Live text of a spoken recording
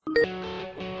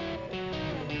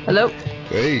Hello?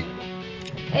 Hey.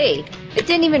 Hey, it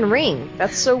didn't even ring.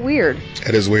 That's so weird.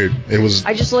 That is weird.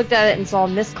 I just looked at it and saw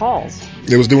missed calls.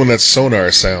 It was doing that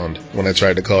sonar sound when I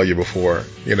tried to call you before,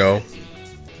 you know?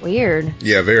 Weird.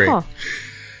 Yeah, very. Huh.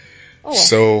 Oh.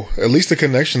 So, at least the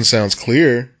connection sounds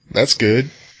clear. That's good.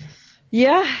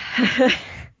 Yeah.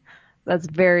 That's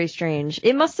very strange.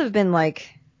 It must have been,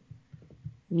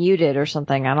 muted or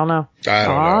something. I don't know. I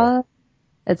don't know.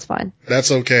 It's fine.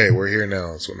 That's okay. We're here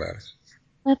now. That's what matters.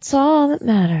 That's all that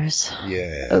matters.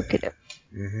 Yeah. Okay.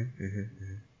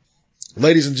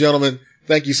 Ladies and gentlemen,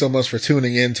 thank you so much for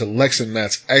tuning in to Lex and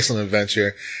Matt's Excellent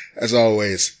Adventure. As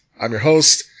always, I'm your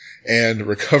host and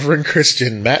recovering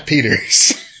Christian, Matt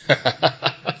Peters.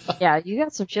 Yeah, you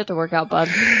got some shit to work out, bud.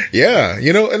 Yeah,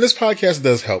 and this podcast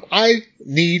does help. I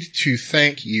need to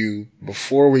thank you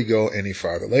before we go any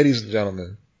farther. Ladies and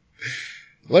gentlemen,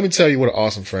 let me tell you what an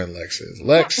awesome friend Lex is.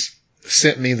 Lex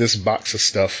sent me this box of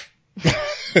stuff.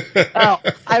 Oh,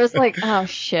 I was like, oh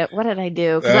shit, what did I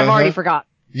do? Because I've already forgot.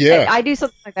 Yeah. I do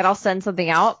something like that. I'll send something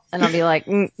out and I'll be like,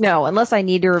 no, unless I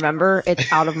need to remember,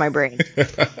 it's out of my brain.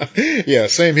 Yeah,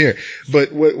 same here.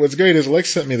 But what's great is Lex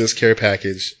sent me this care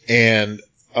package, and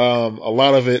a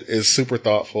lot of it is super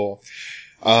thoughtful.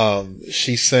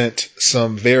 She sent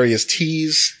some various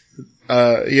teas,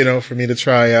 for me to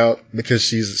try out because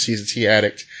she's a tea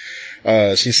addict.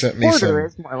 She sent me Order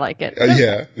is more like it.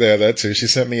 yeah, that too. She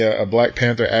sent me a Black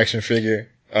Panther action figure,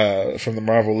 from the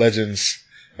Marvel Legends,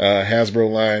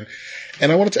 Hasbro line.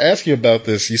 And I wanted to ask you about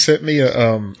this. You sent me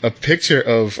a picture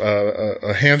of,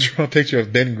 a hand-drawn picture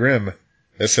of Ben Grimm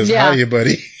that says, Yeah. Hiya,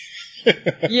 buddy.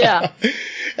 Yeah.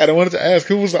 And I wanted to ask,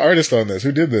 who was the artist on this?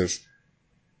 Who did this?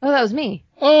 Oh, that was me.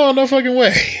 Oh, no fucking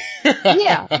way.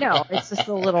 Yeah, no, it's just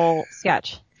a little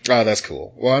sketch. Oh, that's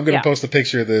cool. Well, I'm going to Yeah. post a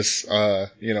picture of this, for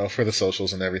the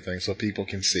socials and everything so people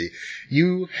can see.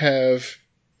 You have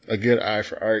a good eye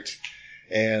for art,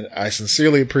 and I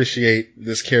sincerely appreciate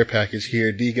this care package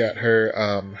here. Dee got her,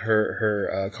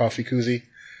 her coffee koozie,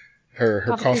 her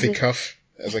coffee koozie. cuff,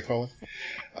 as I call it.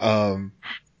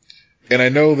 And I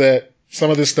know that some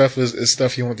of this stuff is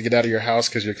stuff you want to get out of your house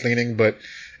because you're cleaning, but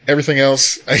everything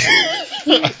else,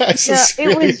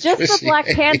 It was just the Black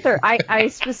Panther. I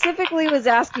specifically was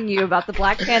asking you about the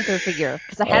Black Panther figure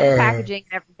because I had the packaging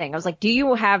and everything. I was like, do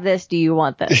you have this? Do you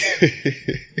want this?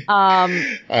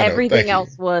 Everything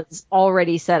else was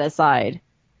already set aside.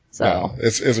 So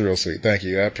it's real sweet. Thank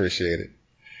you. I appreciate it.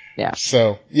 Yeah.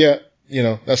 So yeah,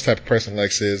 that's the type of person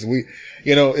Lex is. We,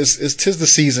 it's 'tis the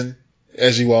season,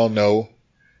 as you all know,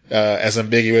 as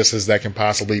ambiguous as that can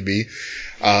possibly be.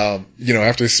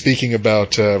 After speaking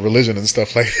about religion and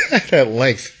stuff like that at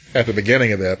length at the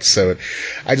beginning of the episode,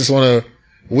 I just want to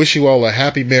wish you all a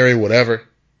happy, merry, whatever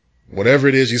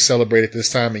it is you celebrate at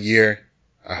this time of year.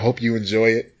 I hope you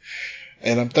enjoy it.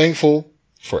 And I'm thankful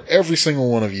for every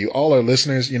single one of you, all our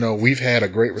listeners. We've had a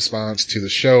great response to the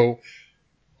show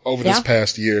over this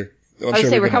past year. I would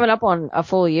say we're coming up on a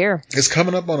full year. It's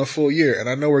coming up on a full year, and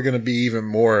I know we're going to be even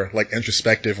more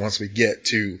introspective once we get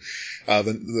to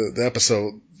the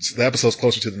episodes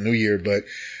closer to the new year. But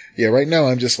yeah, right now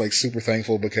I'm just super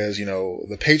thankful because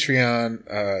the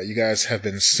Patreon, you guys have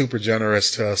been super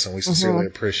generous to us, and we sincerely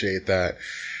appreciate that.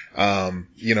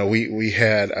 We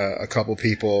had a couple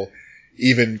people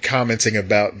even commenting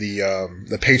about the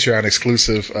Patreon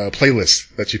exclusive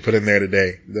playlist that you put in there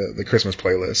today, the Christmas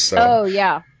playlist. So. Oh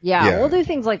yeah. We'll do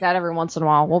things like that every once in a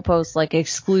while. We'll post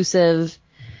exclusive.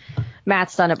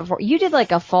 Matt's done it before. You did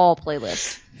a fall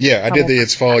playlist. Yeah, I did the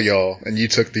It's Fall, y'all, and you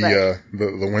took the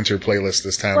winter playlist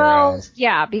this time around. Well,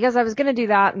 yeah, because I was gonna do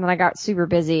that, and then I got super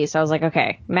busy, so I was like,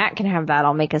 okay, Matt can have that.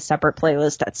 I'll make a separate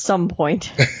playlist at some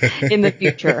point in the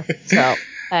future. So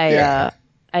I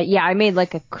made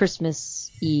a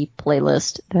Christmas-y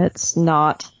playlist that's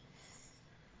not.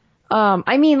 There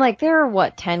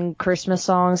are 10 Christmas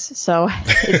songs, so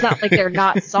it's not like they're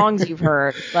not songs you've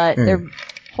heard, but they're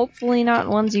hopefully not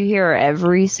ones you hear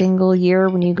every single year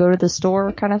when you go to the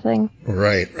store kind of thing.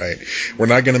 Right. We're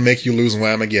not going to make you lose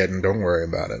Whamageddon. Don't worry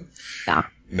about it.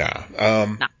 Nah.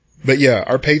 But yeah,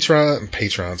 our patrons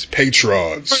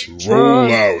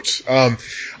roll out.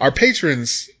 Our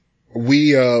patrons,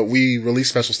 we release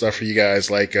special stuff for you guys,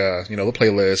 the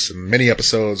playlist and many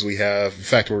episodes we have. In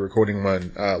fact, we're recording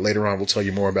one, later on. We'll tell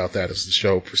you more about that as the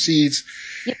show proceeds.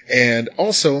 Yep. And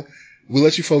also, we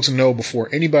let you folks know before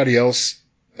anybody else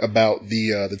about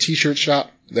the t-shirt shop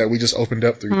that we just opened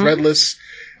up through Threadless.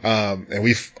 And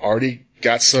we've already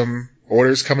got some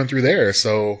orders coming through there.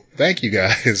 So thank you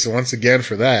guys once again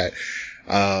for that.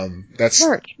 That's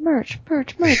merch.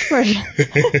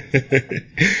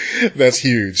 That's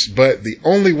huge. But the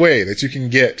only way that you can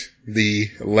get the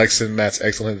Lex and Matt's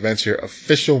Excellent Adventure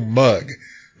official mug,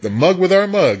 the mug with our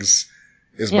mugs,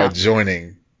 is by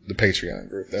joining the Patreon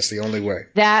group. That's the only way.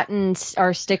 That and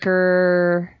our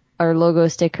sticker, our logo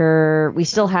sticker. We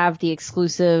still have the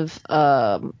exclusive,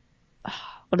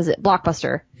 what is it?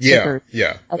 Blockbuster sticker.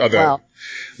 Yeah.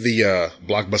 The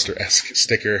Blockbuster-esque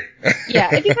sticker.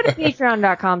 Yeah, if you go to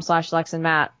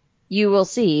patreon.com/LexandMatt, you will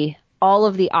see all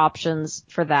of the options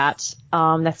for that.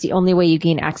 That's the only way you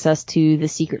gain access to the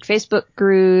secret Facebook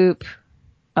group,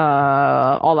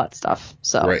 all that stuff.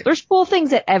 So There's cool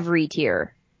things at every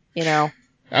tier, you know.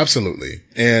 Absolutely.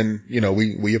 And, you know,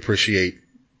 we appreciate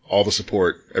all the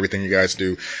support, everything you guys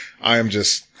do. I am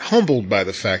just humbled by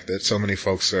the fact that so many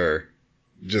folks are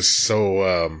just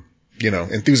so,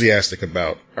 enthusiastic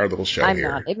about our little show here.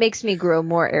 I'm not. It makes me grow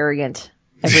more arrogant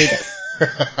every day.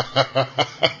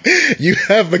 You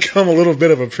have become a little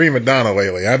bit of a prima donna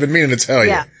lately. I've been meaning to tell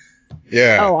you.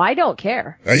 Yeah. Oh, I don't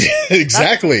care. Exactly.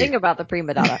 That's the thing about the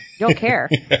prima donna. You don't care.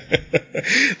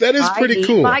 That is pretty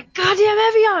cool. My goddamn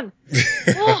Evian!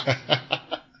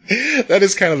 That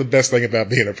is kind of the best thing about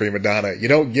being a prima donna. You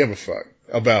don't give a fuck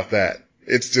about that.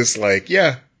 It's just like,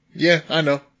 yeah, I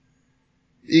know.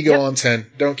 Ego on 10.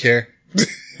 Don't care.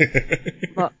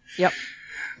 Well, yep.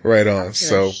 Right on.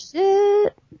 So.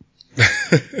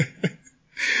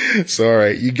 So, all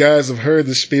right. You guys have heard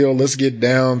the spiel. Let's get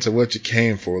down to what you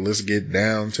came for. Let's get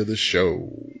down to the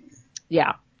show.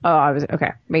 Yeah. Oh,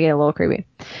 okay. Making it a little creepy.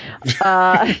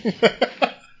 I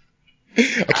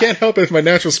can't help it if my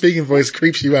natural speaking voice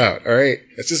creeps you out. All right.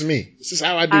 That's just me. This is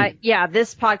how I do. Yeah.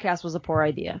 This podcast was a poor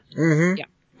idea. Mm-hmm. Yeah.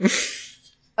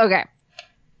 Okay.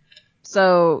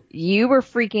 So you were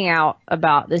freaking out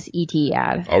about this ET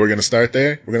ad. Oh, we're going to start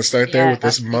there? We're going to start there with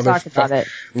this motherfucker.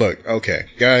 Look, okay,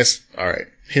 guys. All right.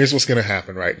 Here's what's going to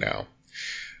happen right now.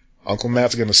 Uncle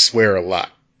Matt's going to swear a lot.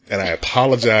 And I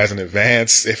apologize in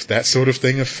advance if that sort of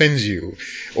thing offends you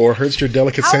or hurts your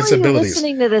delicate sensibilities. How are you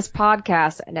listening to this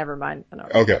podcast? Never mind.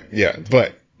 Okay, yeah.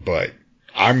 But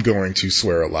I'm going to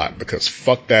swear a lot because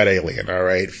fuck that alien, all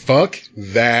right? Fuck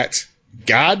that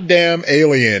goddamn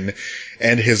alien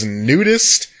and his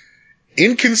nudist,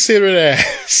 inconsiderate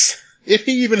ass. If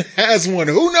he even has one,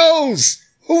 who knows?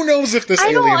 Who knows if this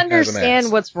alien has an ass? I don't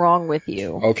understand what's wrong with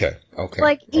you. Okay.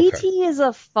 Like, E.T. is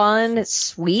a fun,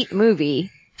 sweet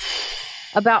movie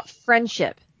about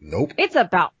friendship. Nope. It's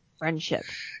about friendship.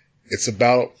 It's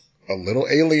about a little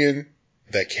alien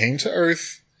that came to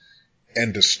Earth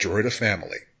and destroyed a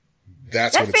family.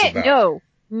 That's what it's about.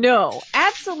 No,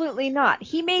 absolutely not.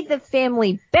 He made the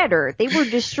family better. They were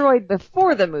destroyed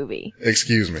before the movie.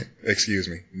 Excuse me.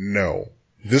 No.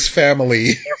 This family...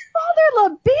 Your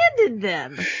father abandoned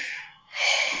them.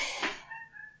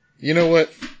 You know what?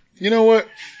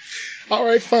 All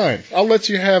right, fine. I'll let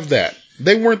you have that.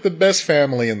 They weren't the best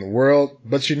family in the world,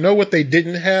 but you know what they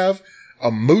didn't have? A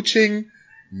mooching,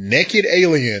 naked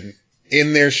alien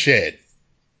in their shed.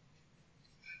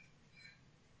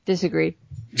 Disagree.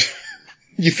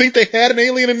 You think they had an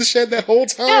alien in the shed that whole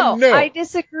time? No. I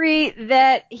disagree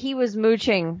that he was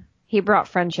mooching. He brought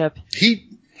friendship. He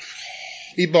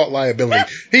bought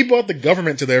liability. He brought the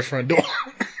government to their front door.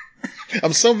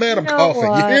 I'm so mad I'm coughing.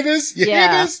 What? You hear this? You hear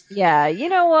this? Yeah. You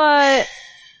know what?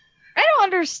 I don't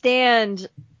understand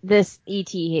this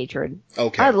E.T. hatred.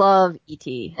 Okay. I love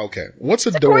E.T. Okay. What's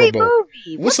adorable? It's a great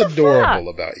movie. What's adorable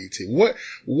about E.T.?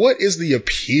 What is the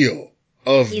appeal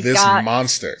of this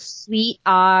monster? Sweet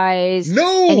eyes.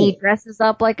 No! And he dresses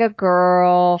up like a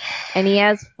girl. And he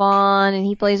has fun. And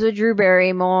he plays with Drew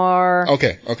Barrymore.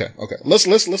 Okay.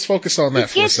 Let's focus on that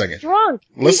for a second. He's drunk.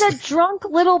 He's a drunk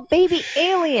little baby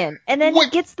alien. And then he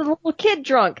gets the little kid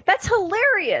drunk. That's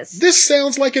hilarious. This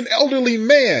sounds like an elderly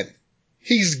man.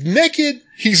 He's naked.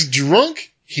 He's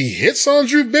drunk. He hits on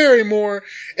Drew Barrymore.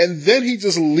 And then he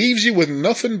just leaves you with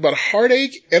nothing but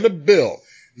heartache and a bill.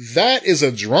 That is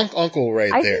a drunk uncle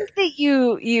there. I think that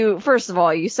you first of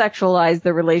all, you sexualize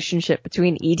the relationship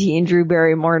between E.T. and Drew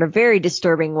Barrymore in a very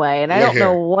disturbing way, and I don't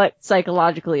know what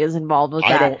psychologically is involved with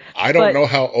that. I don't know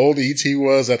how old E.T.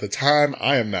 was at the time.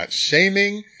 I am not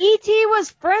shaming. E.T.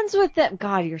 was friends with them.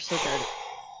 God, you're so dirty.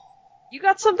 You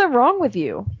got something wrong with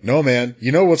you. No, man.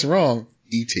 You know what's wrong?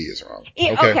 E.T. is wrong.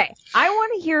 Okay. I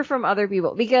want to hear from other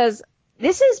people, because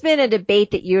this has been a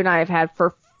debate that you and I have had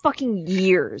for fucking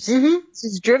years. Mm-hmm. This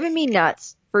has driven me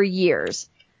nuts for years.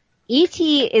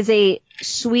 E.T. is a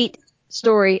sweet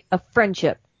story of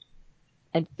friendship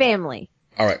and family.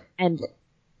 All right. And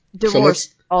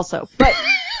divorce also. But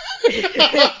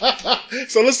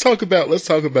So let's talk about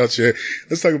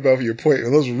your point.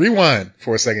 Let's rewind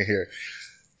for a second here.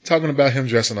 Talking about him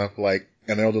dressing up like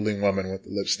an elderly woman with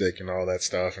the lipstick and all that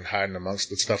stuff and hiding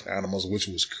amongst the stuffed animals, which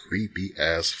was creepy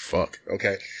as fuck.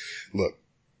 Okay. Look,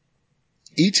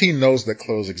 E.T. knows that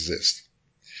clothes exist.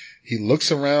 He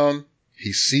looks around.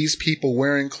 He sees people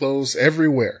wearing clothes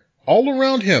everywhere, all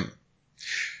around him.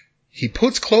 He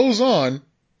puts clothes on.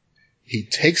 He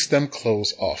takes them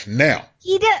clothes off. Now.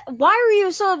 Why are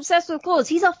you so obsessed with clothes?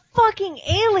 He's a fucking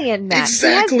alien, Matt.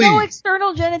 Exactly. He has no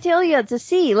external genitalia to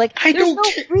see. Like, there's no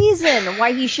reason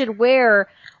why he should wear.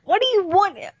 What do you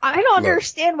want? I don't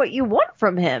understand what you want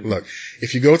from him. Look,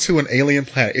 if you go to an alien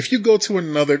planet, if you go to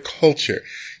another culture,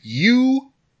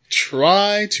 you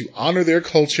try to honor their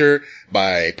culture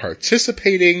by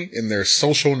participating in their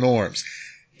social norms.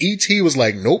 E.T. was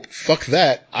like, nope, fuck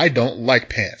that. I don't like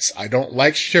pants. I don't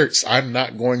like shirts. I'm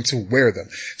not going to wear them.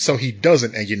 So he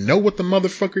doesn't. And you know what the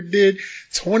motherfucker did?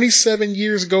 27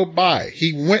 years go by.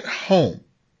 He went home.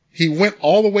 He went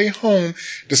all the way home,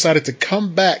 decided to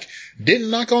come back, didn't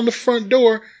knock on the front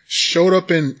door, showed up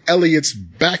in Elliot's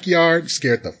backyard,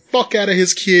 scared the fuck out of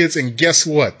his kids, and guess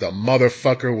what? The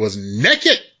motherfucker was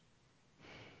naked.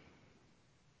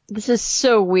 This is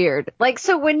so weird. Like,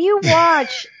 so when you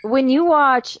watch,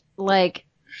 like,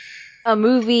 a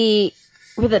movie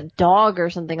with a dog or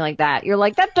something like that, you're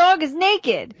like, that dog is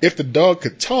naked. If the dog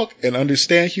could talk and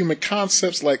understand human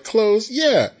concepts like clothes,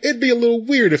 yeah, it'd be a little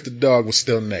weird if the dog was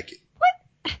still naked.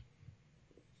 What?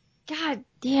 God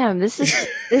damn, this is,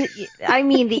 I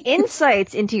mean, the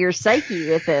insights into your psyche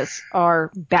with this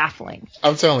are baffling.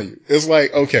 I'm telling you, it's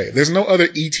like, okay, there's no other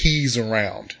ETs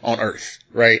around on Earth,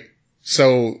 right?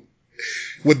 So,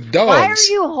 with dogs... Why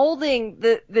are you holding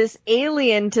this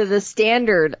alien to the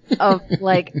standard of,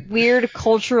 like, weird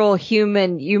cultural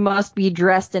human, you must be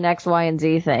dressed in X, Y, and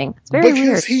Z thing? It's very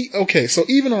weird. Okay, so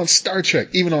even on Star Trek,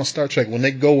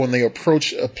 when they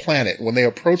approach a planet, when they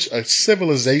approach a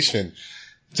civilization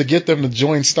to get them to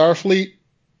join Starfleet,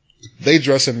 they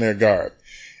dress in their garb.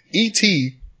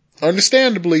 E.T.,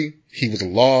 understandably, he was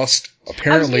lost,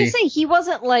 apparently... I was gonna say, he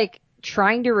wasn't, like,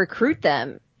 trying to recruit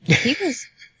them. He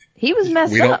was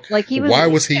messed up. Like, he was. Why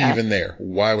was he even there?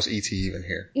 Why was E.T. even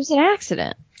here? It was an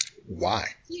accident. Why?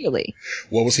 Clearly.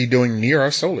 What was he doing near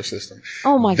our solar system?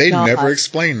 Oh my God. They never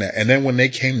explained that. And then when they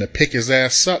came to pick his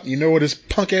ass up, you know what his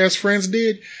punk ass friends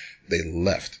did? They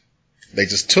left. They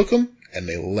just took him and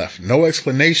they left. No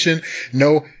explanation.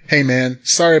 No, hey man,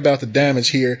 sorry about the damage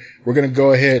here. We're going to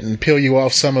go ahead and peel you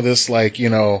off some of this, like,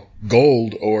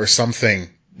 gold or something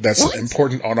that's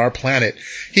important on our planet.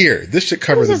 Here, this should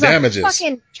cover the damages.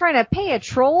 Fucking trying to pay a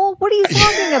troll? What are you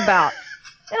talking about?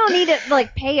 They don't need to,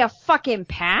 like, pay a fucking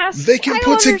pass. They can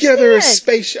put together a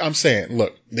space. I'm saying,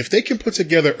 look, if they can put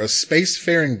together a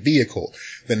spacefaring vehicle,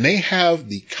 then they have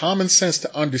the common sense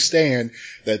to understand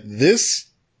that this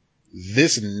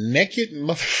naked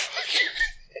motherfucker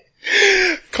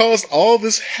caused all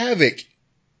this havoc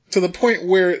to the point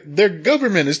where their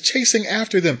government is chasing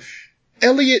after them.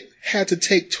 Elliot had to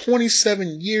take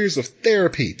 27 years of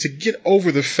therapy to get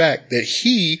over the fact that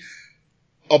he,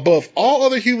 above all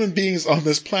other human beings on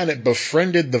this planet,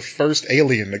 befriended the first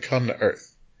alien to come to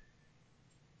Earth.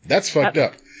 That's fucked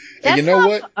up. And you know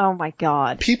what? Oh my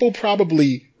God. People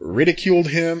probably ridiculed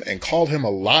him and called him a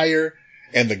liar,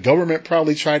 and the government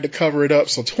probably tried to cover it up.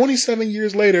 So 27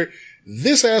 years later,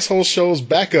 this asshole shows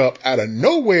back up out of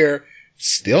nowhere,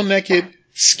 still naked,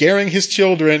 scaring his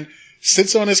children,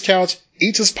 sits on his couch,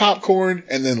 eats his popcorn,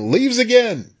 and then leaves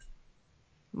again.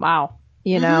 Wow.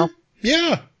 You know?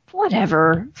 Yeah.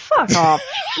 Whatever. Fuck off.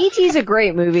 E.T.'s a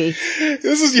great movie.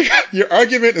 This is your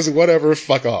argument is whatever,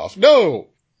 fuck off. No.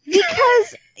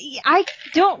 Because I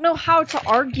don't know how to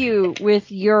argue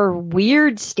with your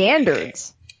weird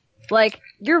standards. Like,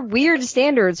 your weird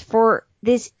standards for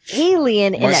this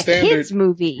alien in a kid's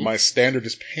movie. My standard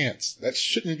is pants. That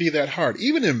shouldn't be that hard.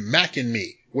 Even in Mac and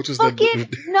Me, which is none of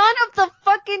the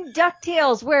fucking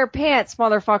DuckTales wear pants,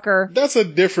 motherfucker. That's a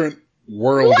different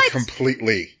world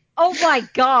completely. Oh my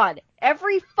God.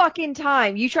 Every fucking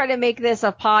time you try to make this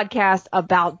a podcast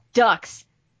about ducks,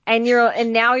 and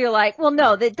now you're like, well,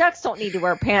 no, the ducks don't need to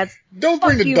wear pants. Don't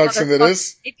bring the ducks into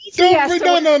this. No. If E.T.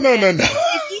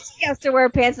 has to wear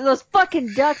pants, then those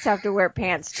fucking ducks have to wear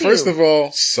pants too. First of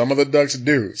all, some of the ducks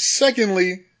do.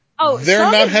 Secondly,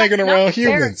 they're not hanging around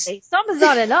humans. Some is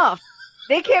not enough.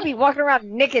 They can't be walking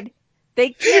around naked. They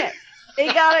can't. They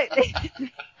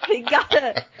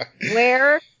gotta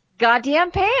wear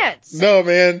goddamn pants. No,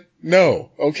 man. No.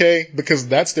 Okay? Because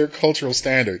that's their cultural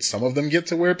standard. Some of them get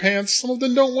to wear pants. Some of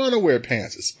them don't want to wear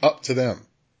pants. It's up to them.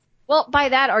 Well, by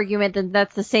that argument, then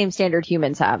that's the same standard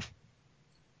humans have.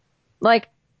 Like,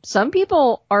 some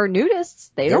people are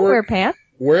nudists. They don't wear pants.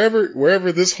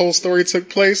 Wherever this whole story took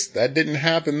place, that didn't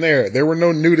happen there. There were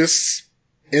no nudists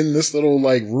in this little,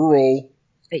 like, rural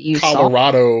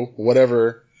Colorado,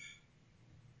 whatever,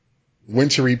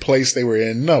 wintry place they were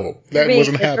in. No, that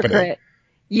wasn't happening.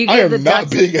 You give the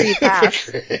ducks a free pass.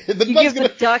 You give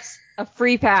the ducks a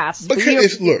free pass.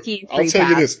 Because I'll tell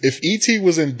you this. If E.T.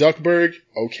 was in Duckburg,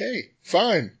 okay,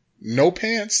 fine. No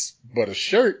pants, but a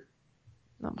shirt.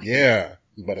 Oh my God.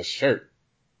 But a shirt.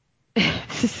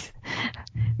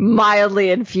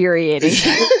 Mildly infuriating.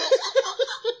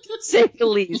 Say the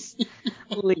least.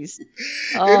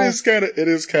 It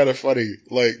is kind of funny.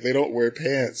 Like, they don't wear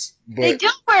pants. But they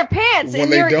don't wear pants. When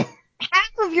they don't.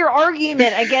 Half of your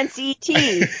argument against E.T.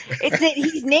 is that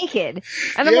he's naked.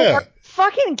 And I'm like, are you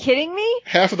fucking kidding me?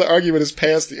 Half of the argument is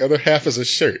pants, the other half is a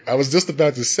shirt. I was just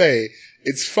about to say,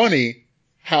 it's funny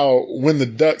how when the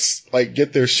ducks, like,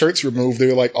 get their shirts removed,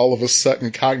 they're, like, all of a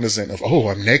sudden cognizant of, oh,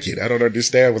 I'm naked. I don't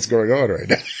understand what's going on right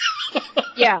now.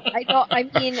 Yeah, I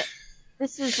mean,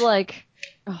 this is like,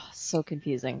 so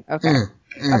confusing. Okay.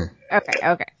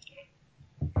 Okay.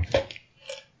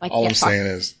 All I'm saying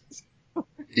is,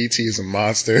 E.T. is a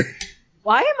monster.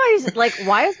 Why is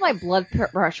my blood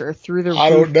pressure through the roof? I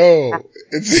don't know.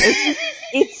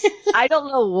 I don't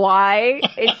know why.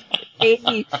 It's made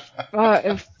me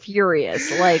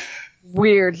furious, like,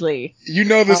 weirdly. You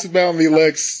know this about me,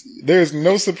 Lex. There's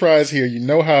no surprise here. You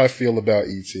know how I feel about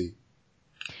E.T.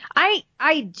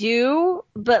 I do,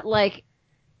 but, like,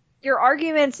 your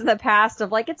arguments in the past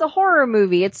of, like, it's a horror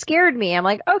movie, it scared me. I'm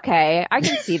like, okay, I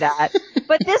can see that.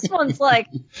 But this one's like,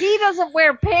 he doesn't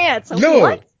wear pants.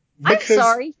 What? I'm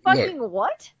sorry,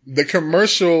 what? The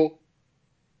commercial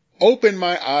opened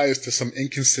my eyes to some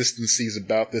inconsistencies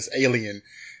about this alien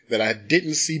that I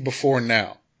didn't see before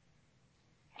now.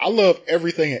 I love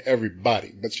everything and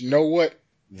everybody, but you know what?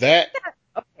 That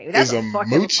is a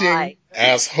mooching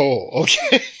asshole,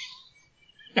 okay?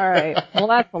 Alright, well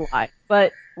that's a lie,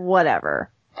 but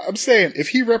whatever. I'm saying, if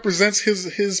he represents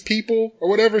his people or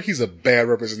whatever, he's a bad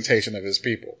representation of his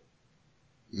people.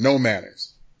 No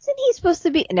manners. Isn't he supposed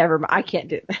to be... Never mind, I can't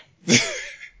do that.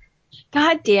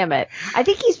 God damn it. I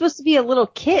think he's supposed to be a little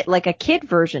kid, like a kid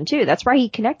version too. That's why he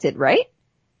connected, right?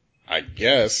 I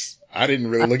guess. I didn't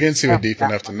really look into it deep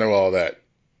enough to know all that.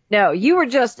 No, you were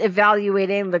just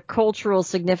evaluating the cultural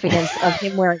significance of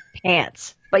him wearing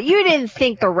pants. But you didn't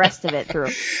think the rest of it through.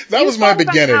 That was my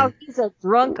beginning. How he's a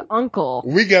drunk uncle.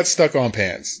 We got stuck on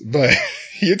pants, but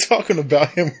you're talking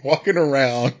about him walking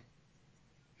around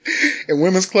in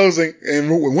women's clothing,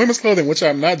 which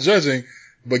I'm not judging,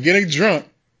 but getting drunk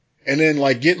and then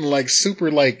like getting like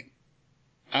super like,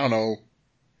 I don't know,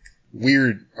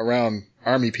 weird around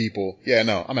army people. Yeah,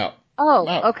 no, I'm out.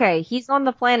 Oh, okay. He's on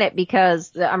the planet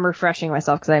because I'm refreshing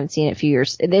myself because I haven't seen it in a few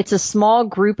years. It's a small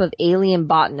group of alien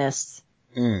botanists.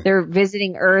 They're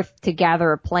visiting Earth to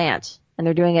gather a plant, and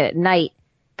they're doing it at night.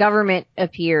 Government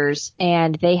appears,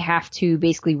 and they have to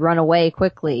basically run away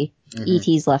quickly. Mm-hmm.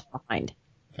 E.T.'s left behind.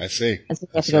 I see. And so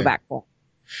they have to go back for him.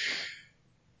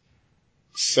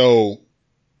 So,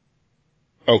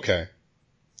 okay.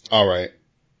 All right.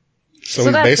 So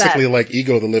he's basically like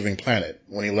Ego the Living Planet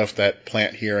when he left that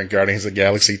plant here in Guardians of the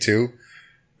Galaxy 2.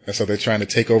 And so they're trying to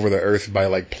take over the Earth by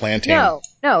like planting.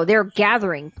 No, they're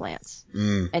gathering plants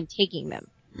and taking them.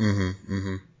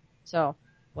 So,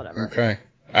 whatever. Okay.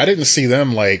 I didn't see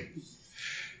them like...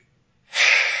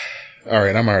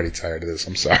 Alright, I'm already tired of this.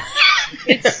 I'm sorry.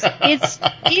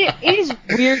 It is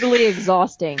weirdly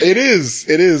exhausting. It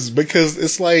is, because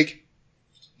it's like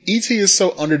E.T. is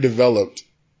so underdeveloped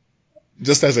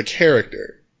just as a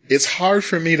character. It's hard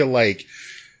for me to like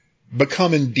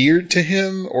become endeared to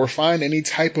him or find any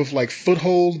type of like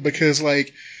foothold because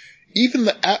like even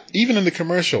in the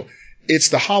commercial, it's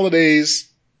the holidays.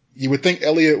 You would think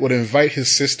Elliot would invite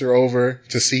his sister over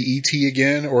to see E.T.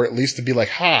 again, or at least to be like,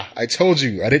 ha, I told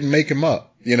you, I didn't make him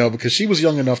up, you know, because she was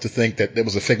young enough to think that it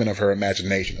was a figment of her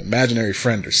imagination, an imaginary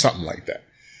friend or something like that.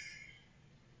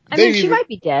 I mean, she might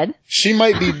be dead. She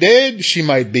might be dead. She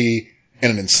might be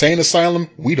in an insane asylum.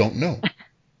 We don't know.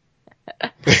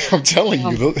 I'm telling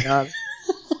you. God.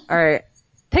 All right.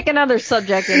 Pick another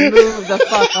subject and move the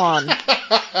fuck on.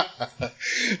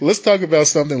 Let's talk about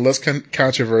something less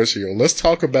controversial. Let's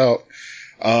talk about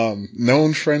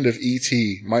known friend of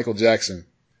E.T., Michael Jackson.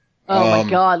 Oh my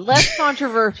God. Less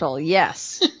controversial.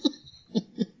 Yes.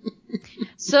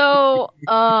 So,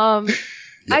 yes.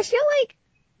 I feel like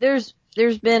there's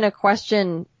been a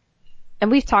question, and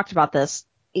we've talked about this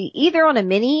either on a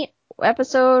mini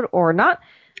episode or not.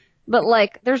 But,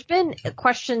 like, there's been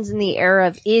questions in the era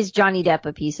of, is Johnny Depp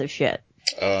a piece of shit?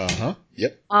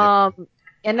 Yep.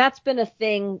 And that's been a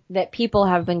thing that people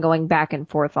have been going back and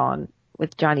forth on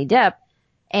with Johnny Depp.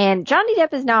 And Johnny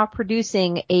Depp is now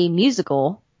producing a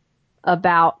musical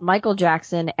about Michael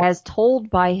Jackson as told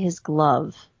by his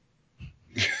glove.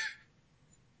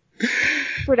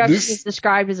 Production is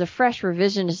described as a fresh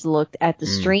revisionist look at the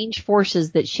strange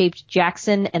forces that shaped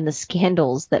Jackson and the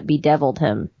scandals that bedeviled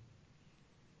him.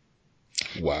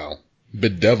 Wow.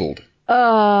 Bedeviled.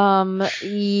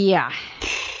 Yeah.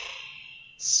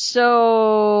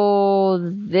 So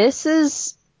this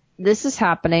is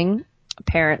happening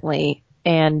apparently,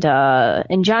 and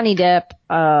Johnny Depp,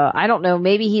 I don't know,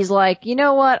 maybe he's like, you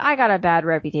know what, I got a bad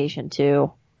reputation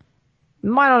too.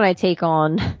 Why don't I take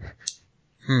on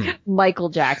Michael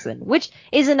Jackson? Which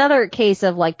is another case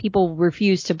of like people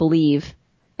refuse to believe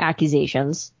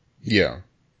accusations. Yeah.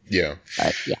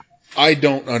 But yeah. I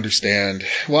don't understand.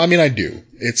 Well, I mean, I do.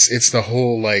 It's the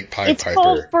whole like Pied It's Piper.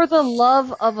 called For the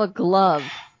Love of a Glove.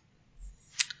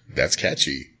 That's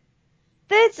catchy.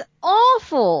 That's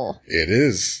awful. It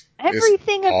is.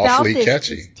 Everything about this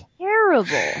catchy. is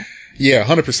terrible. Yeah,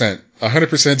 100%.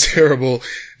 100% terrible.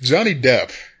 Johnny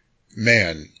Depp,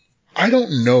 man, I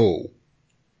don't know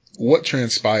what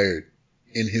transpired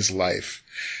in his life.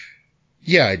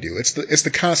 Yeah, I do. It's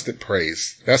the constant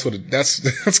praise. That's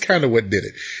kind of what did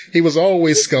it. He was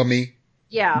always scummy.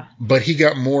 Yeah. But he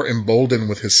got more emboldened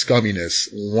with his scumminess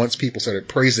once people started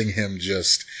praising him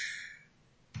just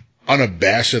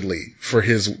unabashedly for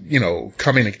his,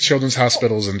 coming to children's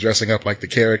hospitals and dressing up like the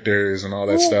characters and all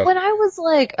that stuff. When I was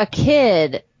like a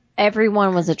kid,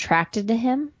 everyone was attracted to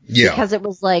him. Yeah. Because it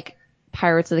was like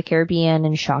Pirates of the Caribbean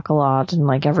and Chocolat and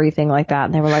like everything like that.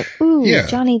 And they were like, ooh, yeah.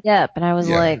 Johnny Depp. And I was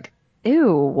like,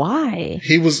 ew, why?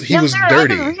 He was dirty. There are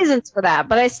other reasons for that,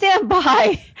 but I stand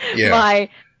by my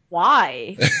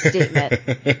why statement.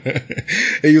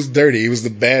 He was dirty. He was the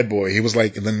bad boy. He was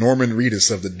like the Norman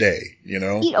Reedus of the day,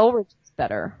 Pete Ulrich is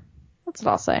better. That's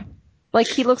what I'll say. Like,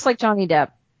 he looks like Johnny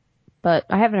Depp, but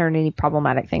I haven't heard any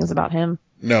problematic things about him.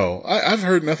 No, I've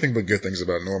heard nothing but good things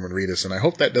about Norman Reedus, and I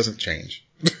hope that doesn't change.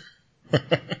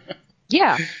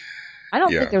 Yeah. I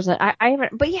don't think there's I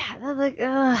haven't, but yeah, like,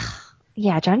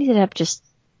 yeah, Johnny Depp just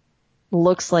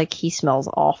looks like he smells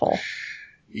awful.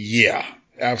 Yeah,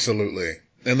 absolutely.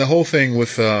 And the whole thing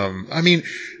with, I mean,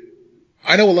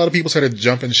 I know a lot of people started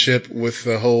jumping ship with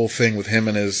the whole thing with him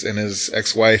and his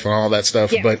ex-wife and all that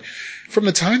stuff, but from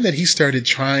the time that he started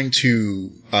trying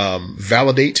to,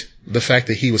 validate the fact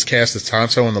that he was cast as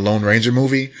Tonto in the Lone Ranger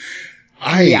movie,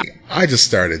 I just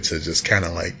started to just kind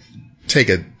of like take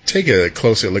a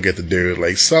closer look at the dude.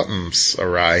 Like, something's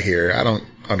awry here. I don't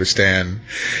understand,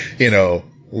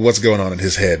 what's going on in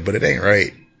his head, but it ain't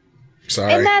right.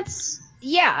 Sorry. And that's,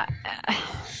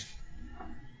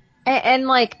 and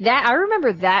like that, I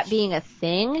remember that being a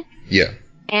thing. Yeah.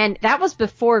 And that was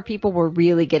before people were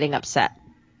really getting upset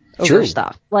over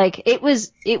stuff. Like, it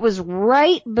was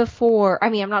right before, I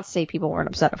mean, I'm not saying people weren't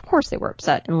upset. Of course they were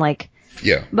upset. And like,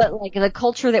 but like the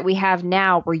culture that we have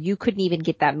now where you couldn't even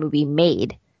get that movie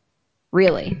made,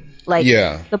 really. Like,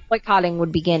 the boycotting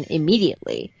would begin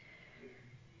immediately.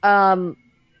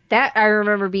 That I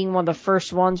remember being one of the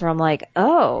first ones where I'm like,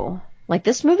 oh, like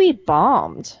this movie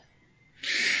bombed.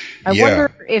 I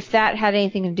wonder if that had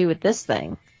anything to do with this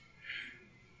thing.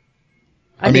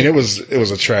 I mean, it was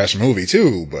a trash movie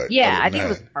too, but I think it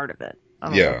was part of it. I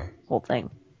don't know, the whole thing.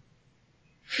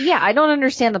 Yeah, I don't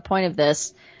understand the point of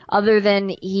this other than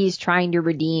he's trying to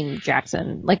redeem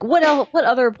Jackson. Like, what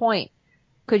other point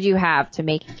could you have to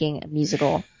making a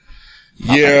musical?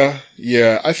 Yeah.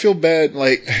 I feel bad,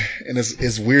 like, and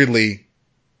it's weirdly,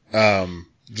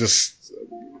 just,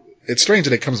 it's strange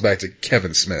that it comes back to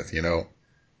Kevin Smith,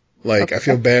 Like, I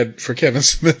feel bad for Kevin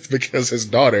Smith because his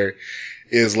daughter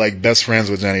is, like, best friends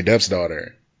with Johnny Depp's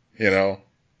daughter, And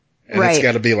it's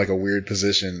gotta be, like, a weird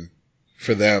position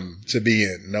for them to be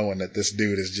in, knowing that this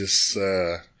dude is just,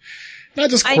 not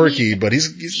just quirky, but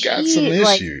he's got some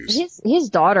issues. Like, his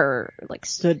daughter, like,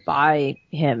 stood by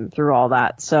him through all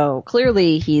that. So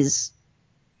clearly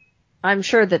I'm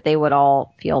sure that they would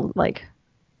all feel like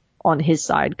on his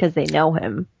side because they know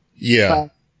him. Yeah.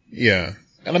 Yeah.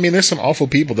 And I mean, there's some awful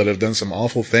people that have done some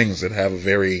awful things that have a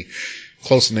very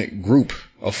close-knit group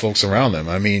of folks around them.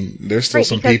 I mean, there's still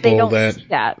some people they don't see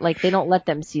that. Like, they don't let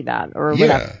them see that or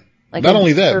whatever. Like, not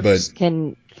only that, but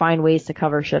can find ways to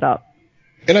cover shit up.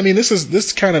 And I mean,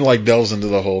 this kind of like delves into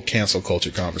the whole cancel culture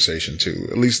conversation too,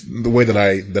 at least the way that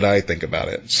I think about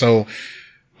it. So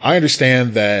I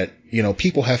understand that,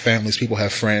 people have families, people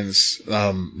have friends.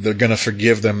 They're going to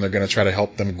forgive them. They're going to try to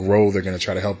help them grow. They're going to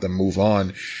try to help them move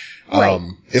on.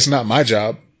 It's not my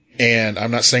job. And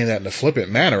I'm not saying that in a flippant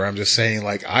manner. I'm just saying,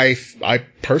 like, I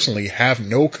personally have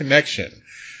no connection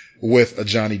with a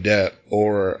Johnny Depp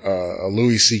or a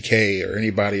Louis C.K. or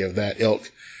anybody of that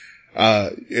ilk,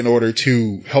 in order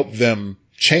to help them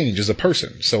change as a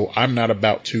person. So I'm not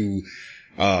about to,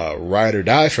 ride or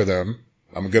die for them.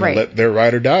 I'm going to let their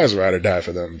ride or die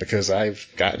for them because I've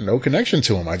got no connection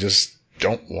to them. I just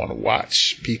don't want to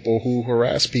watch people who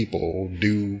harass people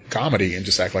do comedy and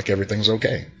just act like everything's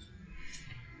okay.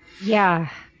 Yeah.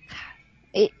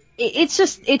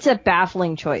 It's a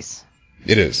baffling choice.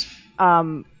 It is.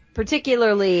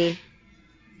 Particularly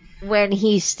when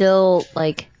he's still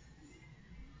like,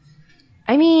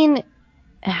 I mean,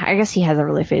 I guess he hasn't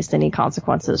really faced any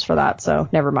consequences for that, so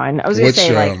never mind. I was going to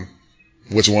say like,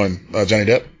 which one? Johnny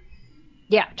Depp?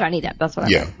 Yeah, Johnny Depp. That's what I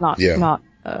meant. Not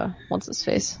what's his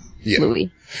face? Yeah.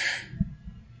 Louis.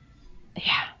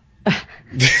 Yeah.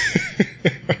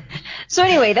 So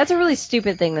anyway, that's a really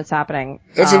stupid thing that's happening.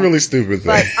 That's a really stupid thing.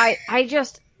 But I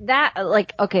just,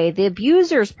 okay, the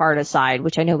abusers part aside,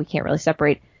 which I know we can't really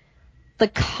separate, the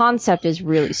concept is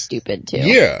really stupid too.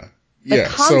 Yeah. The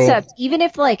concept, even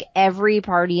if like every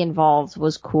party involved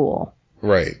was cool.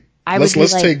 Right. Let's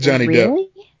take Johnny Depp.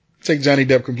 Take Johnny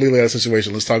Depp completely out of the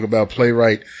situation. Let's talk about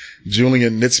playwright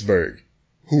Julian Nitzberg,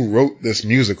 who wrote this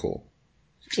musical.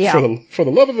 Yeah. For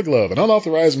the Love of a Glove, an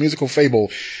unauthorized musical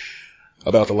fable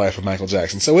about the life of Michael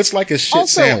Jackson. So it's like a shit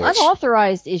sandwich. Also,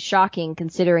 unauthorized is shocking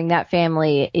considering that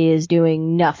family is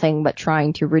doing nothing but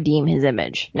trying to redeem his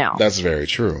image now. That's very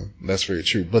true. That's very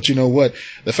true. But you know what?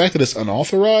 The fact that it's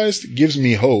unauthorized gives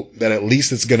me hope that at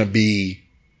least it's going to be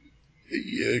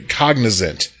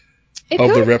cognizant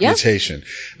of the reputation. Yeah.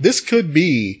 This could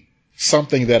be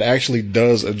something that actually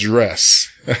does address,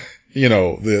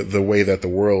 the way that the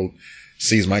world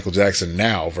sees Michael Jackson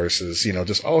now versus,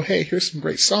 just, oh, hey, here's some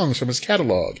great songs from his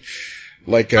catalog.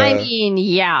 Like, I mean,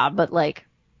 yeah, but like,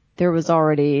 there was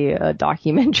already a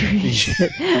documentary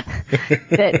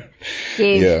that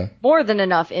gave more than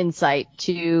enough insight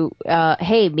to,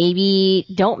 hey, maybe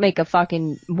don't make a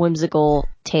fucking whimsical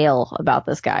tale about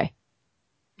this guy.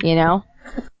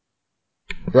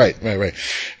 Right.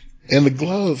 And the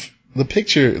glove, the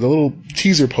picture, the little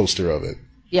teaser poster of it.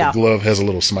 Yeah. The glove has a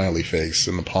little smiley face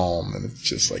in the palm, and it's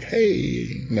just like, hey,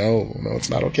 no, it's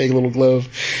not okay, little glove.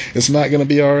 It's not going to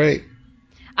be all right.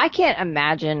 I can't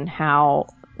imagine how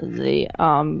the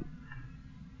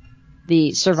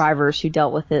survivors who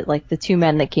dealt with it, like the two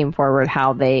men that came forward,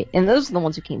 and those are the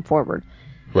ones who came forward.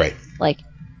 Right. Like,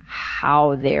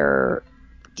 how they're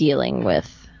dealing with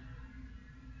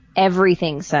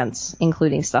everything since,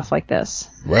 including stuff like this.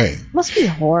 Right. Must be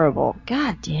horrible.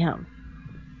 God damn.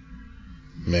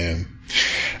 Man,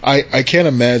 I can't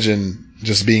imagine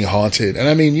just being haunted. And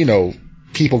I mean,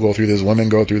 people go through this, women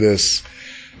go through this,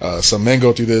 some men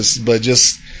go through this, but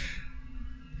just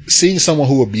seeing someone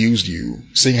who abused you,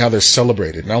 seeing how they're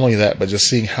celebrated, not only that, but just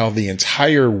seeing how the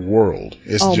entire world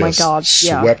is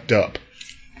swept up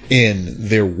in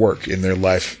their work, in their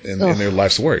life, in their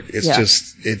life's work.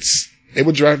 It's it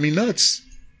would drive me nuts.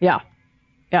 Yeah.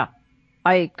 Yeah.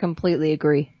 I completely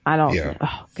agree.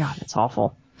 Oh God, it's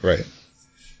awful. Right.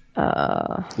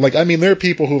 There are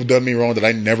people who have done me wrong that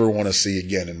I never want to see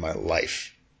again in my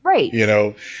life. Right.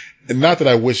 And not that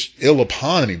I wish ill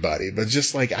upon anybody, but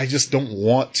just like, I just don't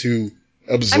want to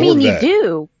absorb that. You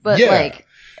do, but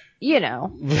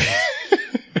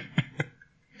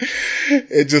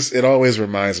It always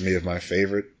reminds me of my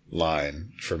favorite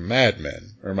line from Mad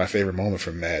Men, or my favorite moment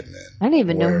from Mad Men. I don't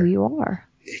even know who you are.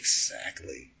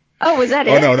 Exactly. Oh, was that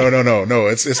it? Oh, no.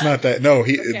 It's not that. No,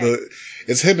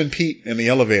 it's him and Pete in the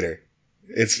elevator.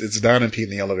 It's Don and Pete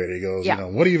in the elevator. He goes,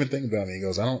 what do you even think about me? He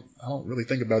goes, I don't really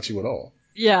think about you at all.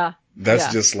 Yeah.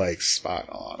 That's just like spot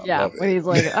on. I love it. When he's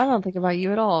like, I don't think about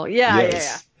you at all. Yeah,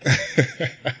 yes. Yeah.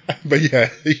 But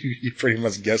you pretty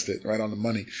much guessed it right on the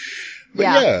money. But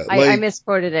I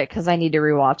misquoted it because I need to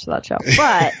rewatch that show.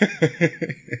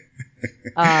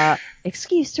 But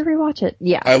excuse to rewatch it.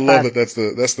 Yeah. I love that.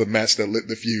 That's the match that lit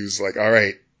the fuse. Like, all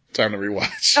right, time to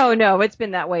rewatch. Oh no, it's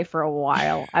been that way for a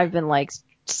while. I've been like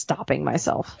stopping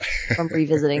myself from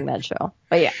revisiting that show.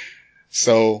 But yeah.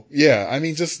 So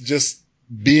just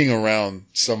being around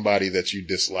somebody that you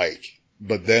dislike,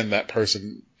 but then that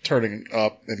person turning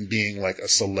up and being like a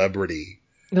celebrity.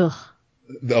 Ugh.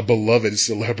 A beloved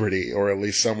celebrity, or at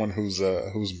least someone whose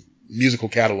musical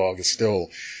catalog is still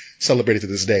celebrated to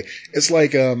this day. It's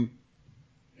like, when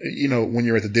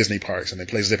you're at the Disney parks and they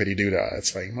play Zippity Doo Dah,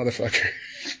 it's like, motherfucker,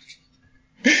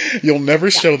 you'll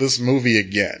never show this movie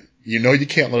again. You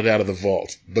can't let it out of the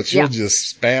vault, but you'll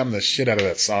just spam the shit out of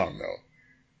that song, though.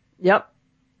 Yep.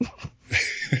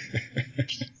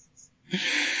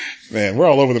 Man, we're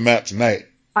all over the map tonight.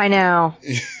 I know.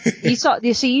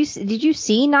 Did you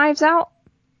see Knives Out?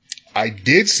 I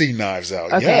did see Knives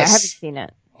Out. Okay, yes. I haven't seen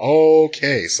it.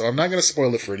 Okay, so I'm not going to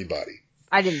spoil it for anybody.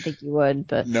 I didn't think you would,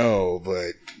 but no,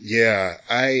 but yeah,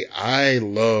 I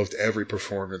loved every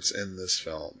performance in this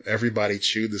film. Everybody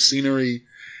chewed the scenery.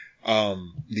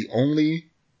 The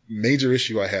only major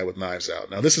issue I had with Knives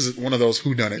Out. Now, this is one of those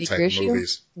whodunit type of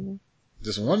movies. Mm-hmm.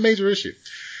 Just one major issue.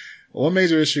 One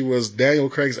major issue was Daniel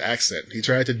Craig's accent. He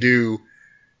tried to do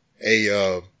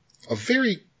a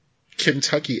very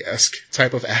Kentucky-esque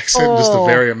type of accent, just a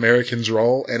very American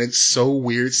drawl, and it's so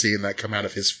weird seeing that come out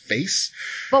of his face.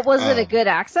 But was it a good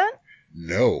accent?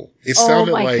 No. It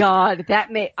sounded like... Oh my god,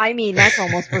 that's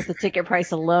almost worth the ticket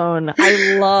price alone.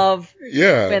 I love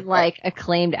when, like,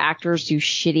 acclaimed actors do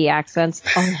shitty accents.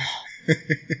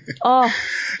 Oh,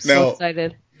 so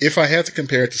excited. If I had to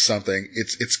compare it to something,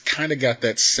 it's kind of got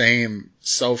that same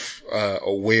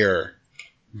self-aware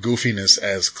goofiness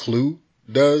as Clue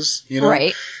does, you know?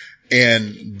 Right.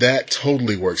 And that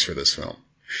totally works for this film.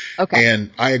 Okay.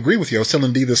 And I agree with you. I was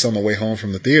telling Dee this on the way home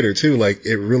from the theater too. Like,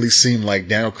 it really seemed like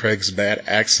Daniel Craig's bad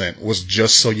accent was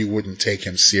just so you wouldn't take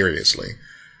him seriously.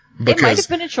 Because, it might have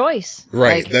been a choice.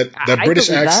 Right. Like, that British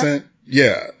accent.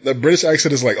 Yeah. The British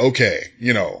accent is like, okay,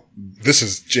 you know, this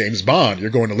is James Bond.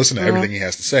 You're going to listen to everything he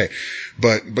has to say.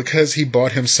 But because he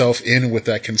bought himself in with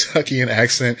that Kentuckian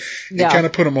accent, it kind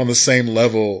of put him on the same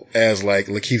level as like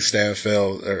Lakeith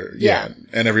Stanfield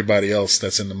and everybody else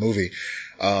that's in the movie.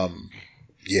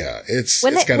 Yeah,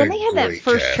 when they had that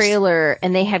first trailer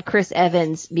and they had Chris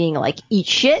Evans being like, eat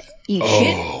shit,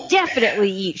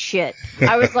 definitely eat shit.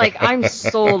 I was like, I'm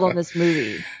sold on this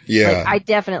movie. Yeah. Like, I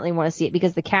definitely want to see it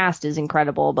because the cast is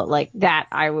incredible, but like that,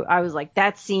 I was like,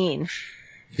 that scene.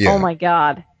 Yeah. Oh my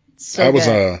God. So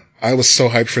I was so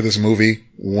hyped for this movie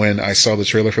when I saw the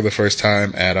trailer for the first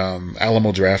time at,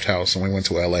 Alamo Drafthouse when we went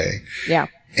to LA. Yeah.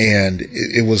 And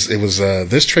it was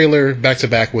this trailer back to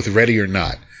back with Ready or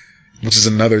Not, which is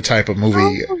another type of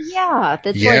movie. Oh, yeah.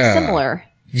 That's like similar.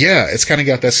 Yeah, it's kind of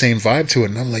got that same vibe to it.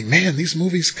 And I'm like, man, these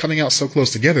movies coming out so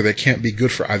close together, they can't be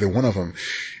good for either one of them.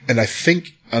 And I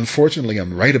think, unfortunately,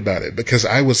 I'm right about it because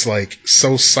I was like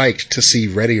so psyched to see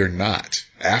Ready or Not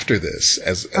after this.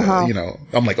 As you know,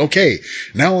 I'm like, okay,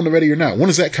 now on the Ready or Not. When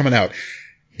is that coming out?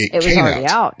 It was came already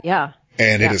out. Yeah.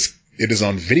 And it is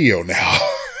on video now.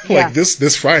 Like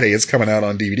this Friday, it's coming out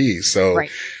on DVD. So. Right.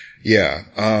 Yeah.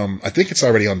 I think it's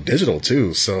already on digital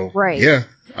too. So yeah.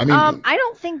 I mean, I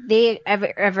don't think they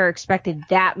ever expected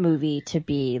that movie to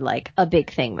be like a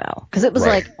big thing though. Cause it was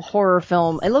like a horror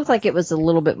film. It looked like it was a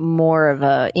little bit more of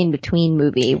a in-between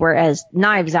movie. Whereas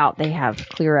Knives Out, they have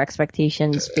clear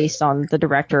expectations based on the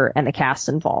director and the cast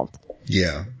involved.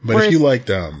 Yeah. But if you liked,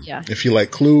 if you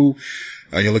like Clue,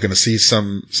 you're looking to see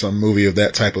some movie of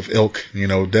that type of ilk, you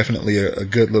know, definitely a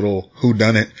good little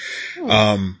whodunit.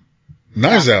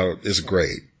 Knives Out is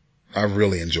great. I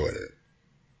really enjoyed it.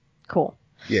 Cool.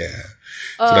 Yeah.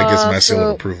 So that gets my seal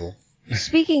of approval.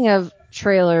 Speaking of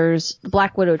trailers, the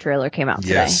Black Widow trailer came out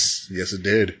today. Yes, it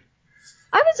did.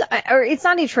 It's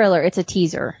not a trailer, it's a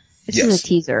teaser. It's just a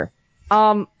teaser.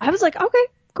 I was like, okay,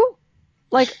 cool.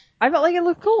 Like, I felt like it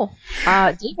looked cool.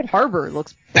 David Harbour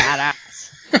looks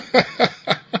badass.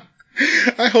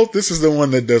 I hope this is the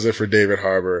one that does it for David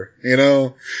Harbour. You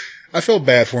know, I felt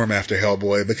bad for him after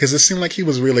Hellboy because it seemed like he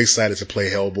was really excited to play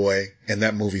Hellboy, and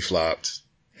that movie flopped.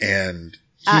 And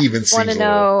he even seems. Want to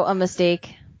know a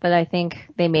mistake that I think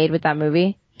they made with that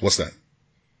movie? What's that?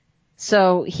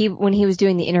 So when he was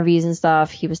doing the interviews and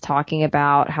stuff, he was talking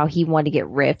about how he wanted to get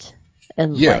ripped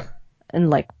and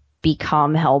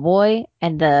become Hellboy,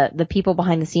 and the people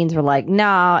behind the scenes were like,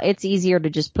 "Nah, it's easier to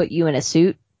just put you in a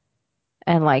suit,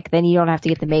 and like then you don't have to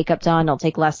get the makeup done. It'll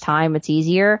take less time. It's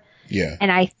easier." Yeah.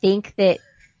 And I think that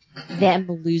them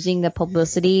losing the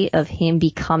publicity of him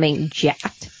becoming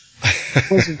jacked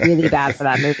was really bad for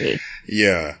that movie.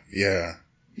 Yeah,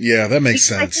 that makes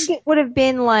sense. I think it would have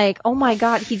been like, oh my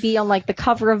God, he'd be on like the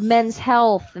cover of Men's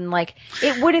Health, and like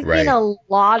it would have been a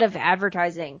lot of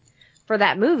advertising for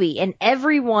that movie. And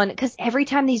everyone, because every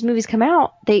time these movies come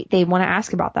out, they want to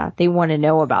ask about that. They want to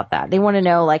know about that. They want to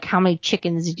know like how many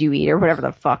chickens did you eat or whatever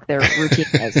the fuck their routine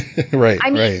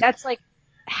is. That's like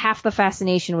half the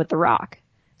fascination with The Rock.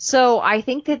 So I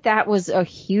think that was a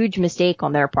huge mistake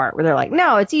on their part where they're like,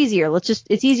 no, it's easier.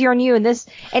 It's easier on you and this.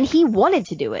 And he wanted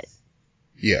to do it.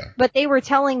 Yeah. But they were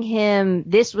telling him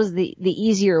this was the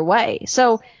easier way.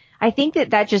 So I think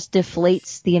that just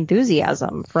deflates the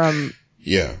enthusiasm from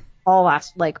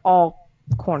all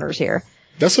corners here.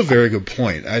 That's a very good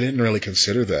point. I didn't really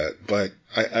consider that, but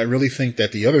I really think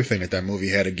that the other thing that movie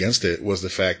had against it was the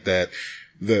fact that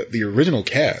the original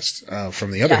cast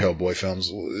from the other Hellboy films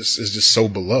is just so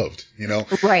beloved, you know?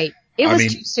 Right. It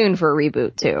was too soon for a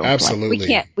reboot too. Absolutely.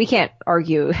 Like, we can't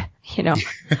argue,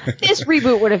 this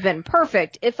reboot would have been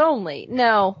perfect if only.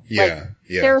 No. Yeah.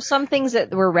 There are some things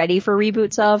that we're ready for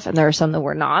reboots of, and there are some that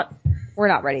we're not. We're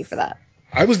not ready for that.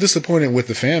 I was disappointed with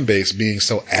the fan base being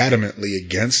so adamantly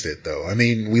against it, though. I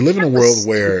mean, we live in a world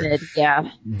where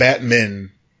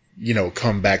Batmen,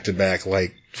 come back to back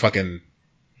like fucking,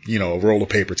 a roll of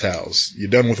paper towels. You're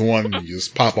done with one, you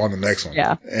just pop on the next one.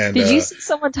 Yeah. And, did you see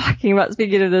someone talking about,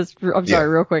 speaking of this, I'm sorry,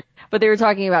 real quick, but they were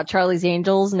talking about Charlie's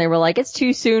Angels, and they were like, it's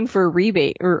too soon for a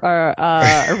rebate, or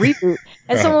a reboot.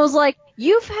 And someone was like,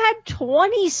 you've had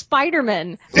 20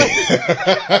 Spider-Men.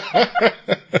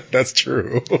 That's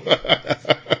true. Shut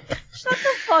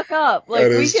the fuck up.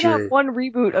 We can have one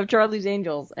reboot of Charlie's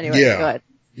Angels. Anyway, go ahead.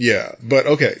 Yeah, but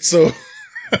okay, so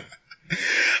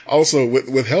also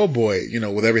with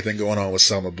Hellboy, with everything going on with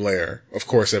Selma Blair, of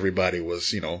course everybody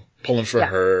was, pulling for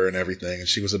her and everything, and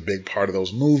she was a big part of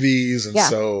those movies, and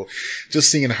so just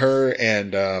seeing her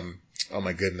and oh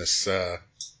my goodness,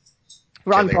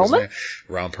 Ron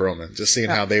Perlman, just seeing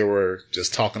how they were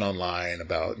just talking online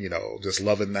about, just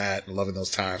loving that and loving those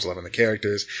times, loving the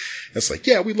characters. It's like,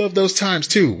 yeah, we love those times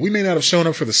too. We may not have shown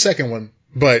up for the second one,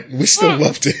 but we still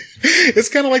loved it. It's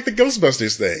kind of like the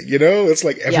Ghostbusters thing, It's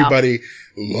like everybody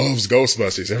loves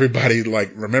Ghostbusters. Everybody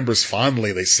remembers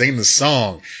fondly. They sing the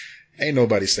song. Ain't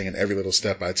nobody singing Every Little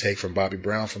Step I Take from Bobby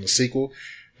Brown from the sequel.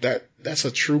 That's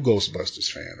a true Ghostbusters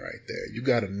fan right there. You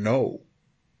gotta know.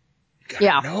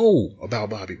 Know about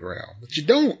Bobby Brown, but you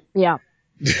don't. Yeah.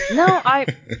 No, I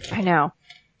know.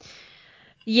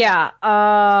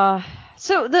 Yeah.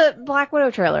 So the Black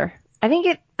Widow trailer, I think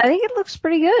it looks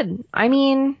pretty good. I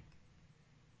mean,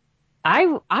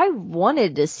 I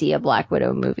wanted to see a Black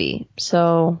Widow movie,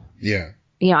 so yeah.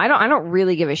 I don't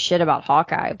really give a shit about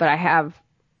Hawkeye, but I have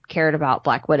cared about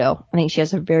Black Widow. I think she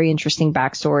has a very interesting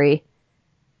backstory.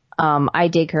 I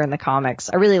dig her in the comics.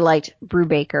 I really liked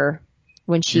Brubaker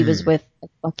when she was with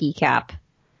Bucky Cap.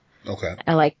 Okay.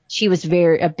 And she was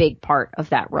a big part of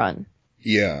that run.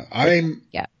 Yeah.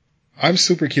 I'm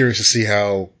super curious to see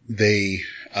how they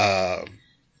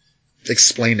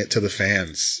explain it to the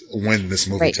fans when this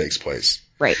movie takes place.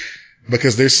 Right.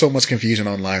 Because there's so much confusion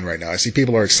online right now. I see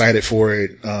people are excited for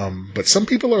it, but some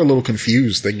people are a little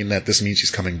confused, thinking that this means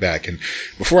she's coming back. And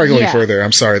before I go any further,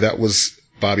 I'm sorry, that was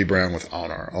Bobby Brown with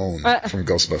On Our Own from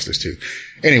Ghostbusters 2.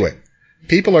 Anyway,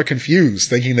 people are confused,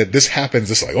 thinking that this happens.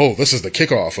 It's like, oh, this is the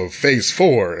kickoff of Phase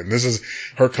 4, and this is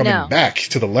her coming back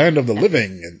to the land of the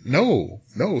living. And no,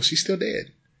 she's still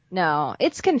dead. No,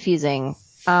 it's confusing.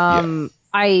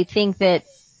 I think that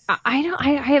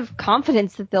I have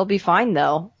confidence that they'll be fine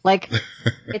though.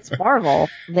 It's Marvel.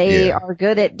 They are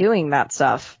good at doing that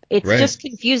stuff. It's just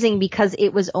confusing because it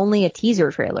was only a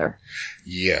teaser trailer.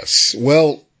 Yes.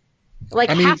 Well,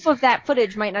 half of that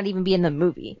footage might not even be in the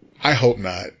movie. I hope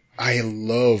not. I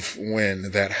love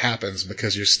when that happens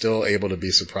because you're still able to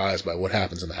be surprised by what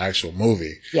happens in the actual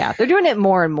movie. Yeah, they're doing it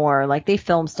more and more. They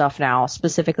film stuff now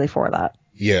specifically for that.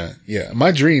 Yeah.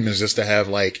 My dream is just to have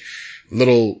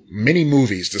little mini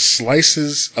movies, just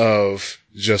slices of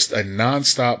just a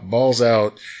nonstop balls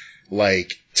out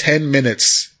 10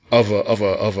 minutes of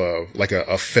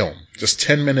a film. Just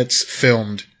 10 minutes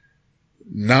filmed,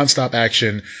 nonstop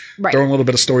action, throw a little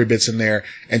bit of story bits in there,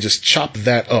 and just chop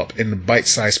that up into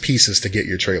bite-sized pieces to get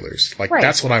your trailers.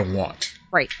 That's what I want.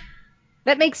 Right.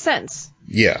 That makes sense.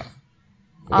 Yeah.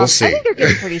 We'll see. I think they're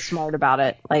getting pretty smart about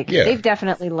it. They've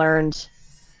definitely learned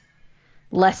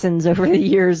lessons over the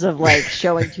years of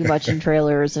showing too much in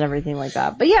trailers and everything like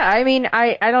that. But yeah, I mean,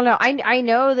 I don't know. I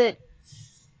know that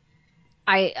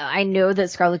I know that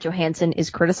Scarlett Johansson is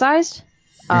criticized.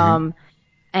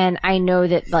 And I know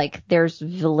that there's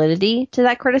validity to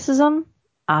that criticism.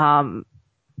 And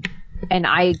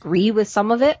I agree with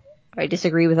some of it. I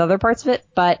disagree with other parts of it,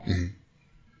 but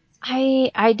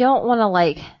I don't want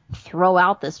to throw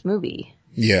out this movie.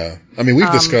 Yeah. I mean,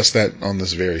 we've discussed that on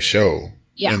this very show.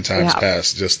 In times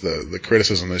past, just the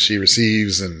criticism that she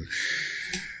receives, and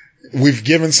we've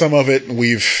given some of it.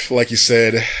 We've, like you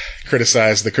said,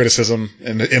 criticized the criticism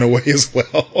in a way as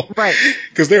well. Right.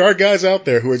 Because there are guys out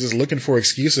there who are just looking for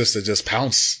excuses to just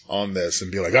pounce on this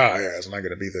and be like, it's not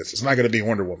going to be this. It's not going to be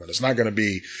Wonder Woman. It's not going to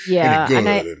be any good.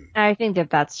 And I think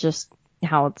that that's just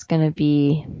how it's going to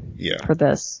be for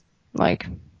this.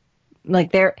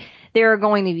 There are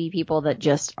going to be people that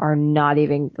just are not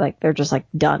even they're just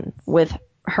done with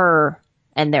her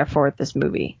and therefore this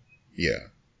movie. Yeah.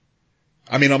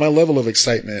 I mean, on my level of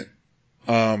excitement,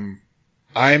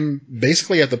 I'm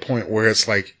basically at the point where it's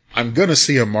I'm going to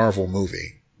see a Marvel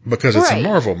movie because it's a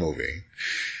Marvel movie.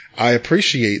 I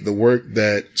appreciate the work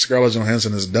that Scarlett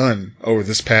Johansson has done over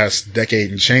this past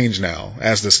decade and change now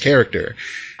as this character.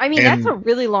 I mean, that's a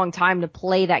really long time to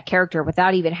play that character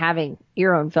without even having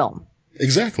your own film.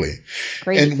 Exactly.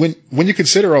 Crazy. And when you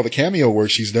consider all the cameo work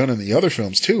she's done in the other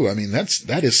films too, I mean,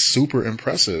 that is super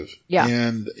impressive. Yeah.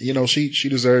 And, you know, she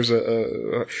deserves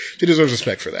she deserves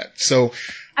respect for that. So.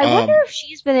 I wonder if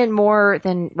she's been in more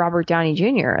than Robert Downey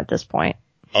Jr. at this point.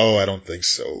 Oh, I don't think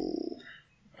so.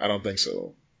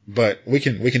 But we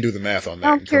can do the math on that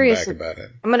I'm and curious. come back about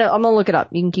it. I'm gonna look it up.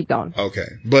 You can keep going. Okay.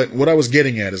 But what I was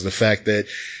getting at is the fact that,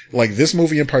 like, this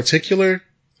movie in particular,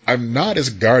 I'm not as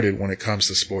guarded when it comes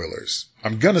to spoilers.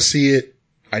 I'm gonna see it.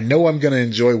 I know I'm gonna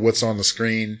enjoy what's on the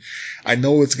screen. I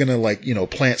know it's gonna, like, you know,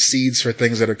 plant seeds for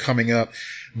things that are coming up.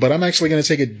 But I'm actually gonna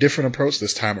take a different approach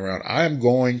this time around. I am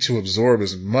going to absorb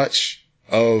as much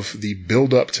of the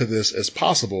build up to this as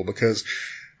possible because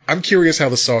I'm curious how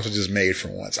the sausage is made for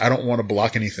once. I don't want to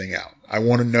block anything out. I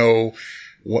want to know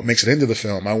what makes it into the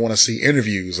film. I want to see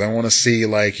interviews. I want to see,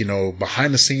 like, you know,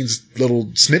 behind the scenes little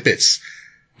snippets.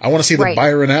 I want to see the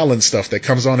Byron Allen stuff that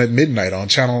comes on at midnight on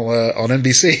on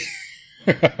NBC.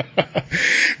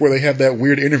 Where they have that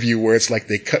weird interview where it's like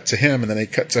they cut to him and then they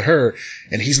cut to her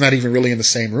and he's not even really in the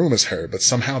same room as her, but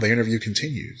somehow the interview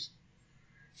continues.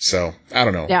 So, I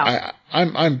don't know. Yeah.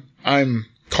 I'm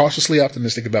cautiously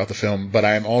optimistic about the film, but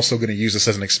I am also going to use this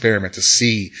as an experiment to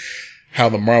see how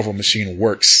the Marvel machine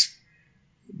works,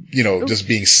 you know, just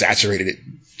being saturated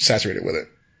with it.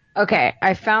 Okay,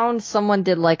 I found someone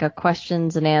did like a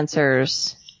questions and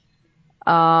answers.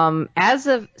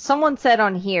 Someone said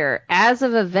on here, as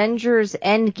of Avengers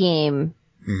Endgame,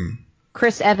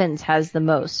 Chris Evans has the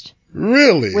most.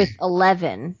 Really? With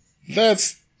 11.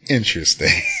 That's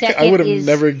interesting. I would have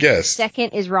never guessed.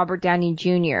 Second is Robert Downey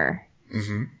Jr.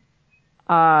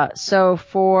 Mm-hmm. So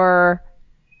for...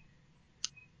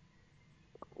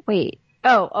 Wait.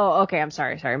 Oh, okay, I'm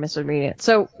sorry, I misread it.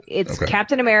 So it's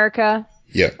Captain America,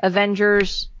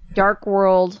 Avengers, Dark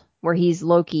World, where he's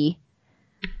Loki.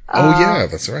 Yeah,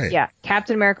 that's right. Yeah,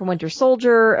 Captain America Winter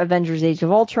Soldier, Avengers Age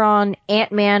of Ultron,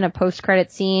 Ant-Man, a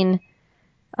post-credit scene,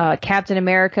 Captain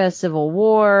America Civil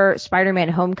War, Spider-Man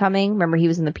Homecoming, remember he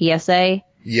was in the PSA?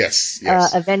 Yes.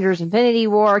 Avengers Infinity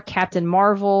War, Captain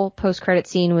Marvel, post-credit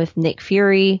scene with Nick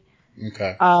Fury.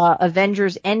 Okay.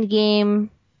 Avengers Endgame,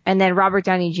 and then Robert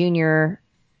Downey Jr.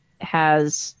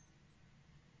 has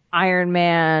Iron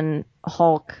Man,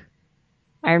 Hulk,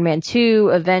 Iron Man 2,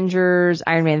 Avengers,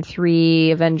 Iron Man 3,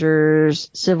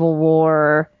 Avengers, Civil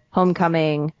War,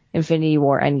 Homecoming, Infinity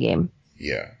War, Endgame.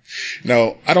 Yeah.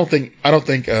 No, I don't think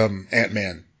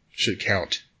Ant-Man should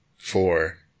count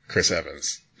for Chris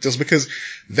Evans. Just because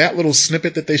that little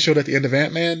snippet that they showed at the end of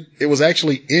Ant-Man, it was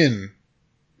actually in,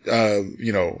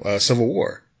 Civil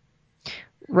War.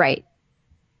 Right.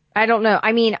 I don't know.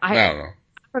 I mean, I don't know.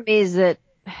 I'm amazed that,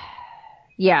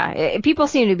 people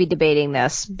seem to be debating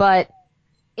this, but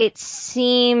it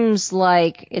seems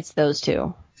like it's those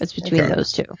two. It's between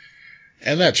those two.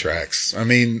 And that tracks. I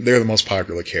mean, they're the most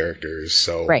popular characters,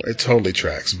 so it totally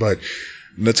tracks. But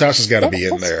Natasha's got to be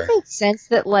in there. It makes sense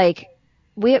that, like,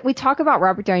 we talk about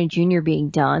Robert Downey Jr. being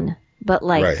done, but,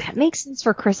 like, that makes sense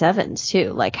for Chris Evans,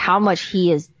 too. Like, how much he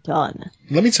has done.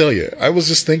 Let me tell you, I was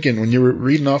just thinking when you were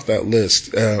reading off that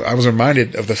list, I was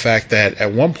reminded of the fact that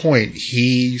at one point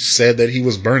he said that he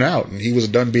was burnt out and he was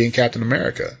done being Captain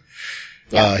America.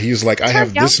 Yeah. He was like, I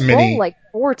have this many. Like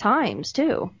 4 times,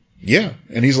 too. Yeah.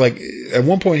 And he's like, at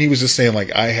one point he was just saying,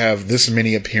 like, I have this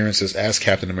many appearances as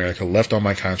Captain America left on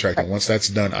my contract. And once that's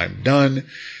done, I'm done.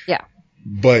 Yeah.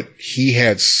 But he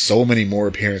had so many more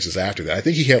appearances after that. I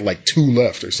think he had like 2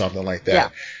 left or something like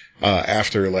that. Yeah.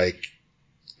 After like,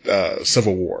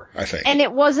 Civil War, I think. And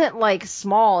it wasn't like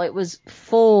small. It was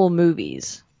full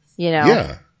movies, you know?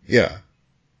 Yeah. Yeah.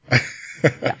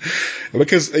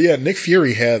 Because Nick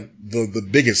Fury had the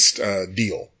biggest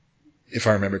deal, if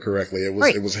I remember correctly. It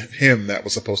was him that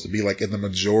was supposed to be like in the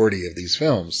majority of these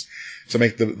films to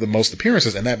make the most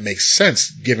appearances, and that makes sense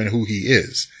given who he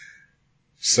is.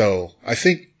 So I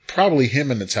think probably him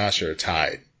and Natasha are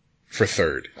tied for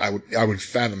third. I would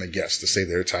fathom a guess to say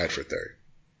they're tied for third.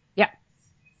 Yeah,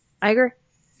 I agree.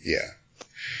 Yeah.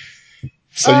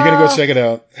 So you're gonna go check it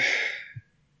out.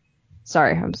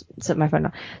 Sorry, I'm setting my phone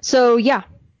down. So yeah,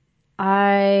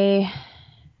 I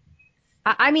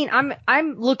mean,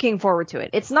 I'm looking forward to it.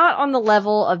 It's not on the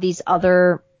level of these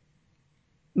other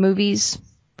movies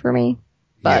for me,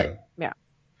 but yeah.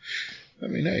 I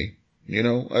mean, hey, you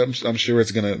know, I'm sure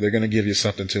they're gonna give you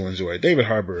something to enjoy. David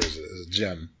Harbour is a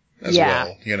gem as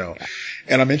well, you know,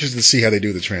 and I'm interested to see how they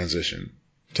do the transition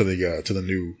to the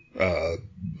new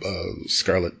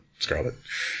Scarlet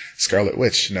Scarlet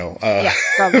Witch. No,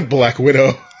 Black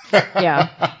Widow. Yeah.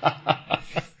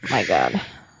 My God.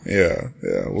 Yeah.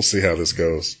 We'll see how this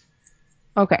goes.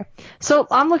 Okay. So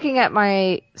I'm looking at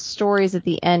my stories at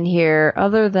the end here,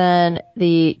 other than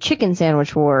the chicken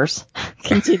sandwich wars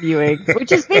continuing,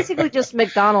 which is basically just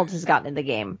McDonald's has gotten in the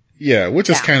game. Yeah, which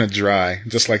is kind of dry,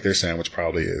 just like their sandwich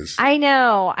probably is. I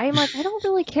know. I'm like, I don't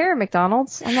really care,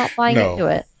 McDonald's. I'm not buying into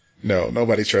it. No,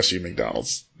 nobody trusts you,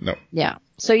 McDonald's. No. Yeah.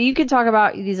 So you can talk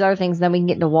about these other things, and then we can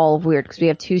get into Wall of Weird, because we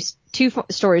have two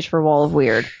stories for Wall of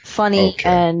Weird. Funny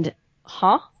and...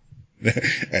 Huh?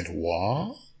 And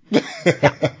what?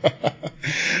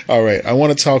 All right. I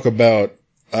want to talk about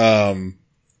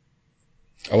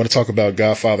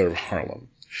Godfather of Harlem.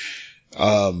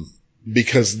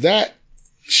 Because that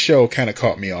show kind of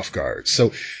caught me off guard.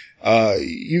 So,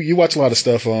 you watch a lot of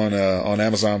stuff on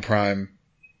Amazon Prime,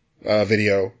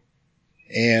 Video,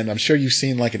 and I'm sure you've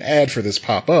seen like an ad for this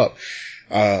pop up.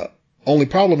 Only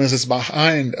problem is it's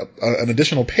behind an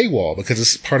additional paywall because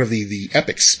it's part of the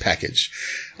Epix package.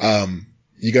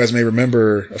 You guys may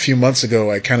remember a few months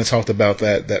ago, I kind of talked about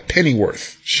that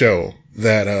Pennyworth show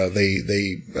that, they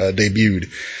debuted.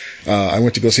 I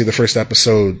went to go see the first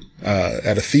episode,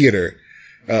 at a theater,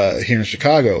 here in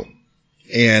Chicago,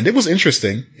 and it was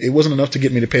interesting. It wasn't enough to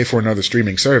get me to pay for another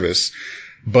streaming service,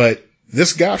 but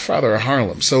this Godfather of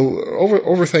Harlem. So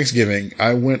over Thanksgiving,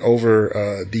 I went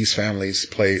over, Dee's family's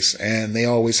place, and they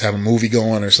always have a movie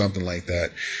going or something like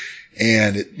that.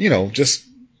 And, just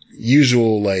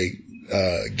usual, like,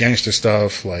 gangster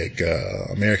stuff like,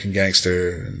 American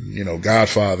Gangster, and,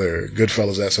 Godfather,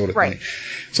 Goodfellas, that sort of thing.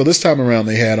 So this time around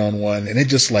they had on one, and it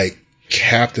just like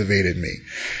captivated me.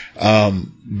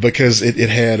 Because it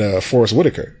had, Forrest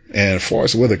Whitaker, and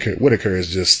Forrest Whitaker is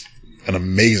just an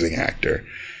amazing actor.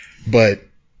 But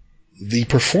the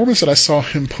performance that I saw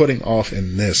him putting off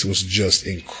in this was just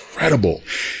incredible.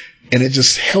 And it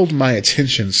just held my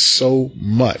attention so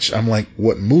much. I'm like,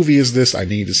 what movie is this? I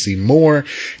need to see more.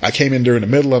 I came in during the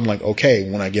middle. I'm like, okay,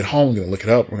 when I get home, I'm going to look it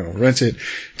up. We're going to rent it.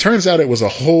 Turns out it was a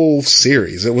whole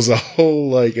series. It was a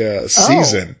whole,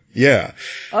 season. Yeah.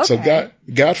 Okay. So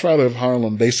Godfather of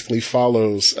Harlem basically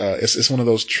follows, it's one of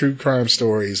those true crime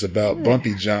stories about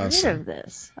Bumpy Johnson. I've heard of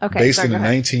this. Okay. Based in the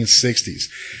 1960s.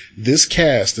 This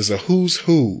cast is a who's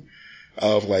who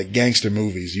of like gangster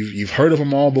movies. You've heard of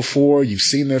them all before. You've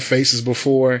seen their faces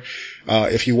before.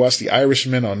 If you watch The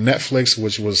Irishman on Netflix,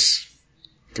 which was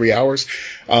 3 hours.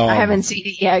 I haven't seen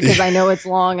it yet because I know it's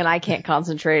long and I can't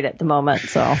concentrate at the moment.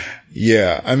 So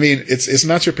yeah, I mean, it's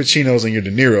not your Pacinos and your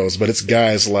De Niros, but it's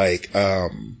guys like,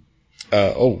 Vincent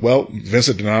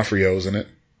D'Onofrio's in it.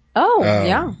 Oh,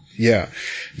 yeah. Yeah.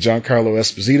 Giancarlo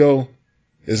Esposito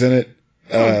is in it.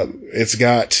 It's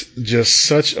got just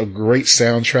such a great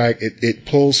soundtrack. It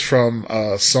pulls from,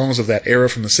 songs of that era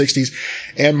from the 60s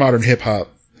and modern hip hop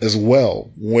as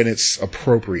well when it's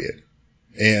appropriate.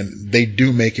 And they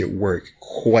do make it work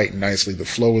quite nicely. The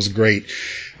flow is great.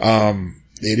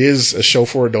 It is a show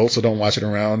for adults, so don't watch it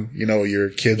around, your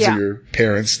kids or your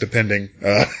parents, depending,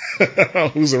 on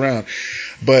who's around.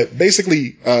 But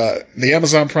basically, the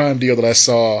Amazon Prime deal that I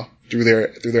saw through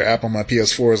their app on my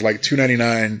PS4 is like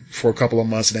 $2.99 for a couple of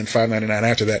months and then $5.99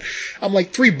 after that. I'm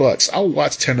like $3. I'll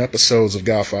watch 10 episodes of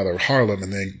Godfather of Harlem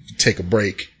and then take a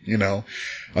break,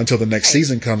 until the next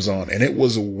season comes on. And it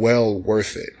was well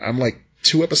worth it. I'm like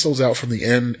 2 episodes out from the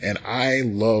end and I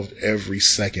loved every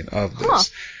second of this. Huh.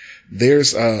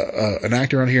 There's, an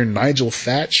actor on here, Nigel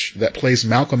Thatch, that plays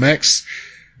Malcolm X.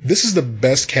 This is the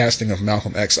best casting of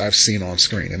Malcolm X I've seen on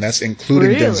screen, and that's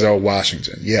including Denzel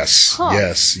Washington. Yes,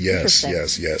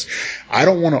 yes. I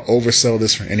don't want to oversell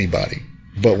this for anybody,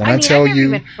 but when I tell you, I've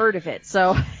never even heard of it,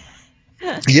 so.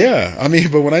 Yeah,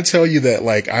 but when I tell you that,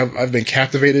 like, I've been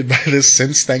captivated by this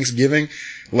since Thanksgiving,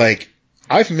 like,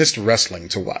 I've missed wrestling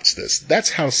to watch this.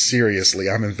 That's how seriously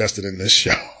I'm invested in this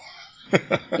show.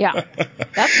 Yeah,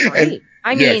 that's great.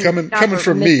 Coming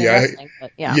from me, yeah.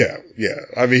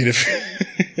 I mean,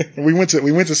 if we went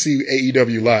to see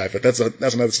AEW live, but that's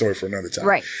another story for another time.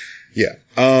 Right. Yeah.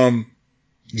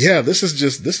 This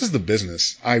is the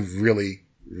business. I really,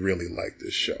 really like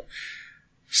this show.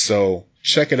 So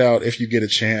check it out if you get a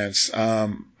chance.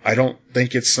 I don't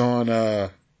think it's on,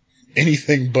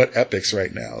 anything but Epix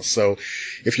right now. So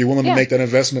if you're willing to make that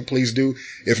investment, please do.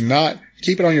 If not,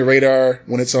 keep it on your radar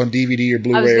when it's on DVD or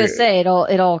Blu-ray. I was going to say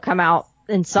it'll come out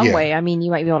in some way. I mean,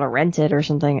 you might be able to rent it or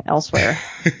something elsewhere.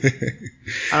 I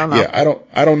don't know. Yeah,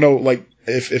 I don't know, like,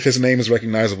 if his name is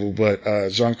recognizable, but,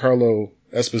 Giancarlo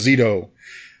Esposito,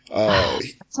 that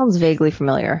sounds vaguely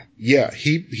familiar. Yeah,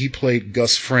 he played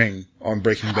Gus Fring on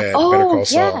Breaking Bad, Better Call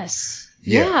Saul. Yes.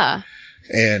 Yeah.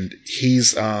 and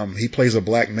he plays a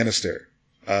black minister,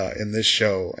 in this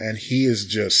show, and he is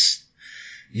just,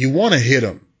 you want to hit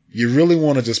him. You really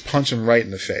want to just punch him right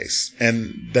in the face.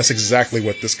 And that's exactly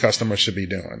what this customer should be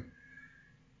doing.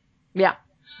 Yeah.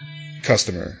 This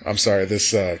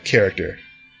character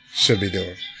should be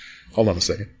doing. Hold on a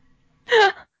second.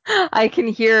 I can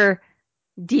hear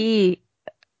Dee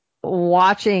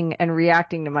watching and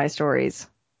reacting to my stories.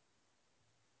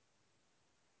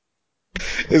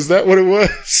 Is that what it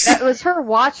was? That was her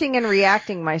watching and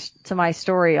reacting to my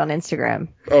story on Instagram.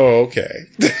 Oh, okay.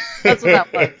 That's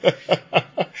what that was.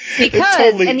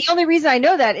 Because, and the only reason I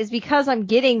know that is because I'm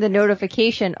getting the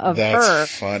notification of her.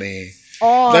 That's funny.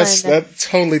 That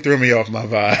totally threw me off my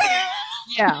vibe.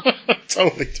 Yeah.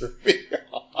 Totally threw me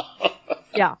off.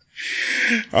 Yeah.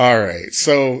 All right.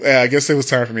 So, I guess it was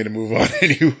time for me to move on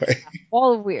anyway.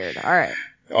 All weird. All right.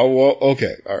 Oh, well,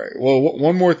 okay. All right. Well,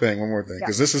 one more thing,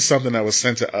 because this is something that was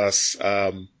sent to us.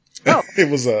 It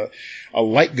was a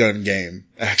light gun game,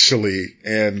 actually.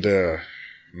 And,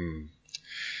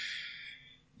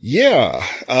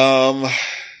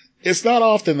 it's not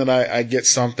often that I get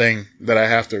something that I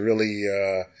have to really,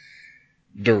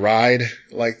 deride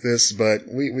like this, but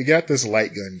we got this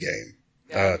light gun game,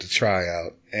 to try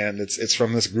out. And it's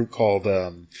from this group called,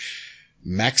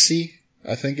 Maxi.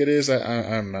 I think it is.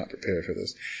 I'm not prepared for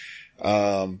this.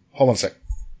 Hold on a sec.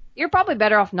 You're probably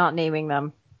better off not naming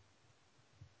them.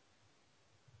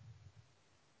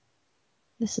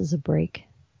 This is a break,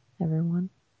 everyone.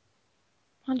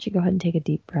 Why don't you go ahead and take a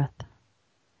deep breath?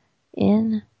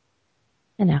 In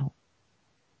and out.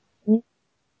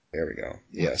 There we go.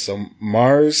 Yeah, so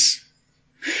Mars,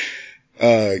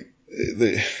 the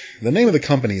name of the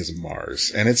company is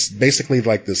Mars, and it's basically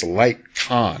like this light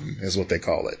con is what they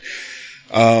call it.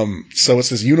 So it's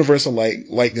this universal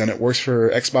light gun. It works for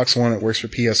Xbox One. It works for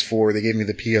PS4. They gave me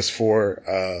the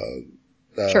PS4,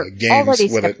 sure. games Already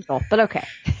with skeptical, it. But okay.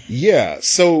 Yeah.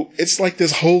 So it's like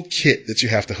this whole kit that you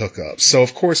have to hook up. So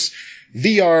of course,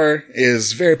 VR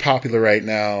is very popular right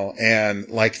now, and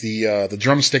like the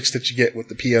drumsticks that you get with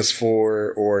the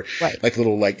PS4 or like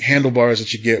little like handlebars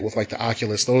that you get with like the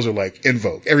Oculus, those are like in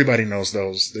vogue. Everybody knows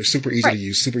those. They're super easy to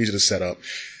use, super easy to set up.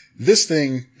 This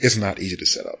thing is not easy to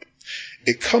set up.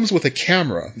 It comes with a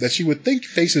camera that you would think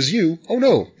faces you. Oh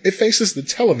no, it faces the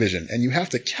television, and you have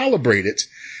to calibrate it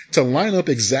to line up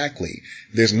exactly.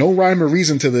 There's no rhyme or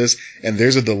reason to this, and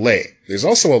there's a delay. There's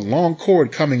also a long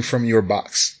cord coming from your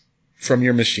box, from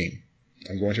your machine.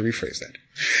 I'm going to rephrase that.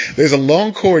 There's a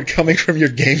long cord coming from your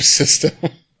game system.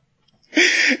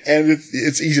 And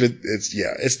it's easy to,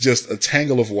 it's just a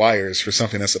tangle of wires for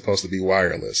something that's supposed to be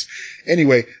wireless.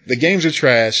 Anyway, the games are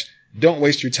trash. Don't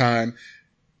waste your time.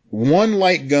 One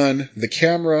light gun, the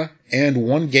camera, and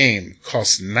one game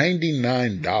costs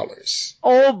 $99.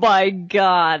 Oh my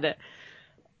god.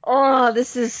 Oh,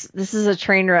 this is a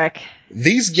train wreck.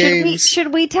 These games.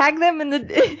 Should we tag them in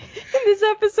this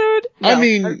episode? No, I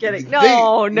mean, I'm kidding.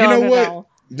 No. You know what?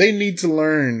 They need to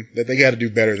learn that they got to do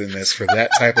better than this for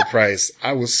that type of price.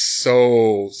 I was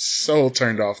so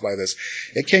turned off by this.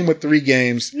 It came with 3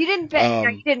 games. You didn't pay.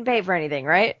 You didn't pay for anything,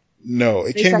 right? No,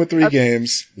 it came with 3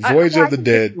 games. Voyage of the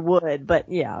Dead. You would, but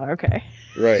yeah, okay.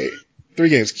 Right. 3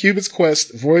 games. Cubit's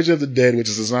Quest, Voyage of the Dead, which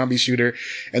is a zombie shooter,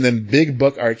 and then Big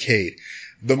Buck Arcade.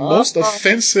 The most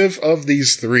offensive of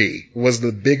these 3 was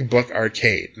the Big Buck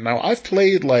Arcade. Now, I've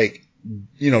played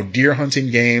deer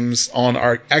hunting games on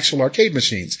our actual arcade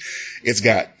machines. It's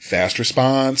got fast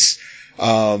response.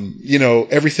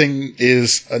 Everything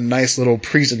is a nice little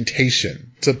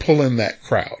presentation to pull in that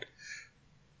crowd.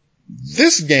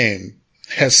 This game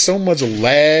has so much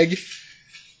lag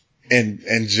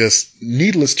and just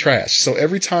needless trash. So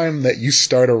every time that you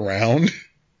start a round,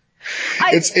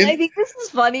 I think this is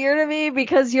funnier to me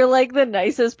because you're like the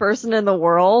nicest person in the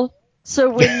world. So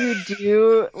when you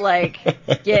do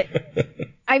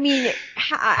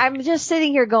I'm just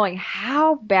sitting here going,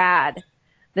 how bad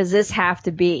does this have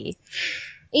to be?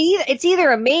 It's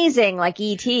either amazing like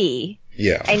E.T.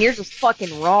 Yeah. And you're just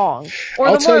fucking wrong.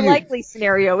 Or the more likely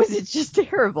scenario is it's just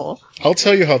terrible. I'll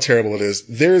tell you how terrible it is.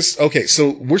 So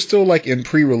we're still in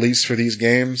pre-release for these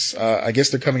games. I guess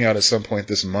they're coming out at some point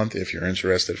this month if you're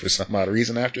interested for some odd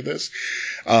reason after this.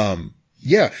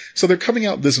 So they're coming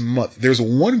out this month. There's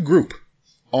one group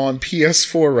on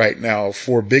PS4 right now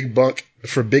for Big Buck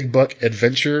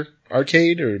Adventure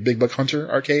Arcade or Big Buck Hunter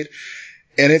Arcade.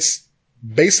 And it's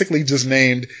basically just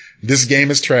named, "This game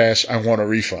is trash. I want a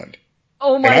refund."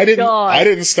 Oh my God. I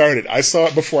didn't start it. I saw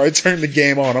it before I turned the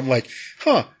game on. I'm like,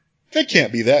 that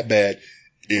can't be that bad.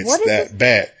 It's that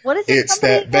bad. What is it? It's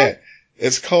that bad.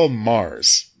 It's called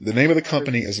Mars. The name of the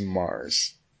company is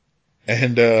Mars.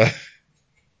 And,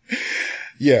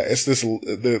 Yeah, it's this.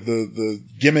 The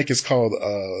gimmick is called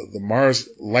the Mars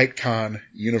Lightcon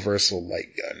Universal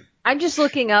Light Gun. I'm just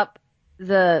looking up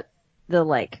the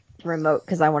like remote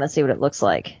because I want to see what it looks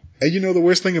like. And you know the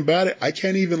worst thing about it, I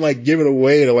can't even like give it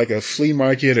away to like a flea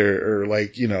market or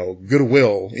like, you know,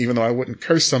 Goodwill, even though I wouldn't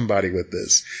curse somebody with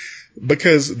this.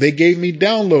 Because they gave me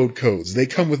download codes. They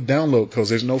come with download codes.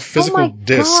 There's no physical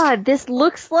disc. Oh my god, this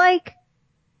looks like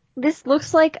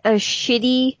a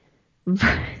shitty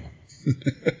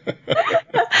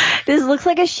this looks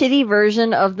like a shitty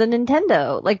version of the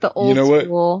Nintendo, like the old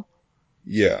school.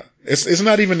 Yeah. It's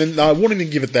not even, I won't even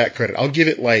give it that credit. I'll give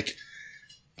it like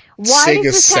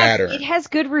Sega Saturn. It has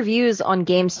good reviews on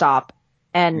GameStop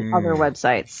and other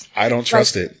websites. I don't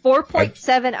trust it.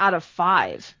 4.7 out of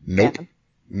 5. Nope. Man.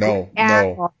 No.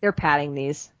 They're padding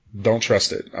these. Don't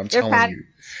trust it. I'm telling you.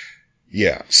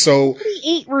 Yeah. So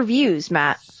 48 reviews,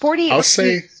 Matt. 48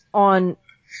 reviews on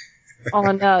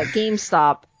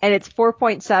GameStop, and it's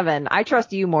 4.7. I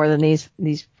trust you more than these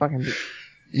fucking people.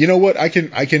 You know what? I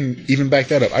can even back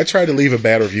that up. I tried to leave a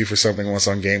bad review for something once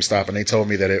on GameStop, and they told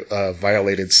me that it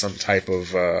violated some type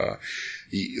of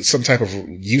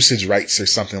usage rights or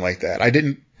something like that. I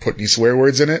didn't put any swear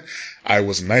words in it. I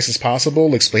was nice as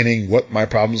possible, explaining what my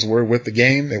problems were with the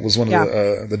game. It was one of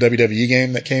the WWE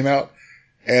game that came out,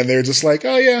 and they're just like,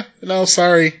 "Oh yeah, no,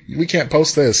 sorry, we can't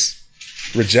post this."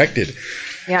 Rejected.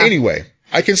 Yeah. Anyway,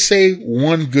 I can say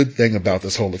one good thing about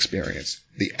this whole experience: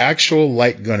 the actual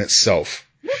light gun itself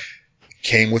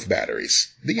came with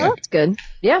batteries. That's good.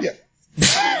 Yeah.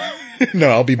 No,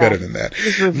 I'll be better than that.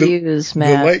 These reviews,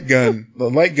 man. The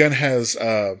light gun has,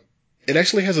 it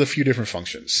actually has a few different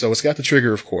functions. So it's got the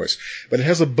trigger, of course, but it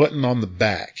has a button on the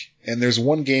back. And there's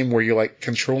one game where you're like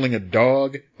controlling a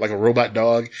dog, like a robot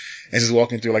dog, and he's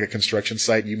walking through like a construction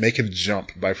site. You make him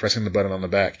jump by pressing the button on the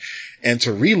back. And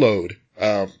to reload,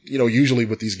 usually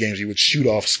with these games you would shoot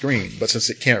off screen, but since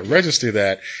it can't register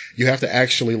that, you have to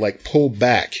actually like pull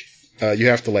back. You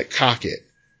have to like cock it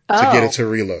to get it to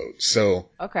reload. So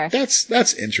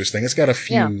that's interesting. It's got a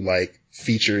few like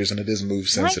features and it is move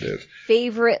sensitive. My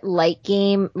favorite light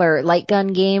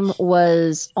gun game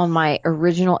was on my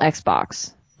original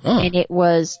Xbox. Oh. And it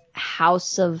was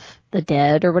House of the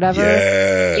Dead or whatever.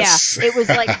 Yes. Yeah. It was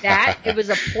like that. It was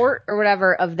a port or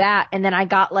whatever of that. And then I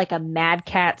got like a Mad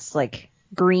Catz like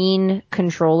green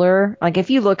controller. Like if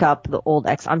you look up the old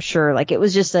X, I'm sure like it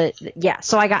was just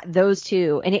so I got those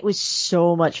two and it was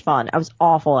so much fun. I was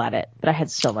awful at it, but I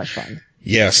had so much fun.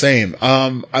 Yeah, same. I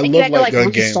love light gun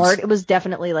games. It was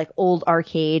definitely like old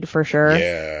arcade for sure.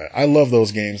 Yeah, I love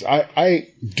those games. I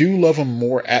do love them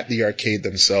more at the arcade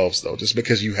themselves though, just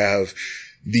because you have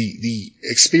the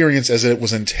experience as it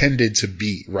was intended to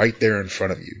be right there in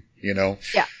front of you, you know?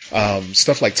 Yeah.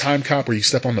 Stuff like Time Cop where you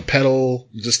step on the pedal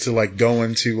just to like go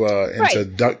into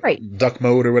duck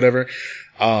mode or whatever.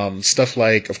 Stuff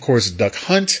like, of course, Duck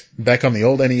Hunt back on the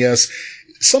old NES.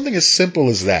 Something as simple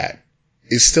as that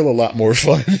is still a lot more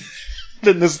fun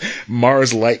than this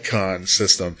Mars Lightcon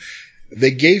system.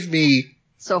 They gave me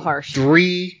so harsh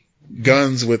 3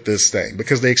 guns with this thing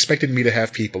because they expected me to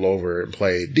have people over and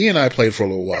play. Dee and I played for a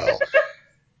little while.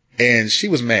 And she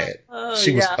was mad.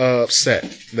 She was upset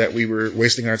that we were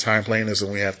wasting our time playing this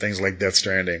when we have things like Death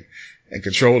Stranding and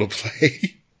Control to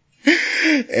play.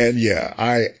 And yeah,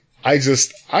 I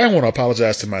want to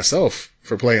apologize to myself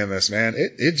for playing this, man.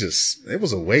 It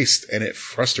was a waste and it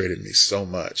frustrated me so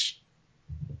much.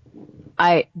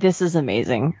 This is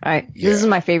amazing. This is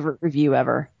my favorite review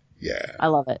ever. Yeah. I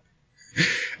love it.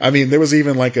 I mean, there was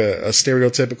even like a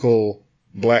stereotypical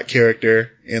black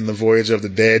character in The Voyage of the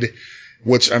Dead,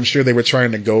 which I'm sure they were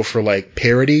trying to go for like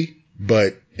parody,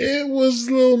 but it was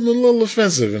a little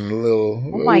offensive and a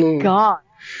little. Oh my god!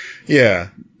 Yeah,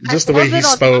 just the way he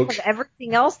spoke. On top of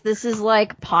everything else, this is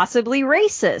like possibly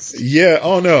racist. Yeah.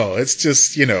 Oh no, it's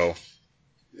just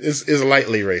it's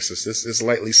lightly racist. It's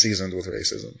lightly seasoned with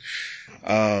racism.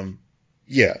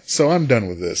 Yeah. So I'm done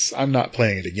with this. I'm not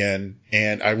playing it again,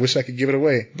 and I wish I could give it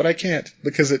away, but I can't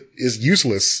because it is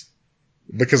useless.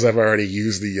 Because I've already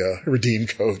used the redeem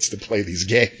codes to play these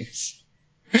games.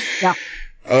 Yeah.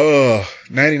 Oh,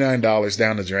 $99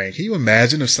 down the drain. Can you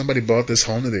imagine if somebody bought this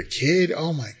home to their kid?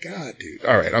 Oh my god, dude.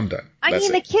 All right, I'm done.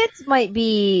 The kids might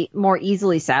be more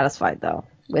easily satisfied though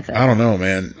with it. I don't know,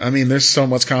 man. I mean, there's so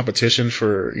much competition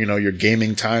for, your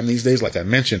gaming time these days. Like I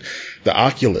mentioned, the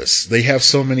Oculus, they have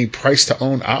so many price to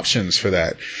own options for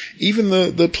that. Even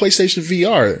the PlayStation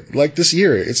VR, like this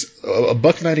year, it's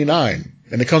 $1.99.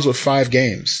 And it comes with 5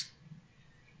 games.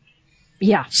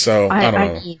 Yeah. So, I don't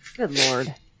know. Good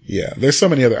lord. Yeah, there's so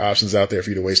many other options out there for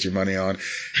you to waste your money on.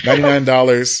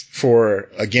 $99 for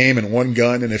a game and one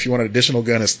gun, and if you want an additional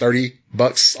gun, it's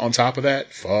 $30 on top of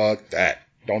that. Fuck that.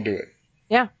 Don't do it.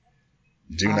 Yeah.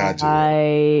 Do not do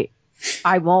it.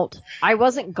 I won't. I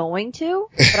wasn't going to,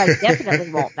 but I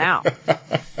definitely won't now.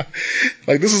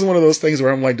 Like, this is one of those things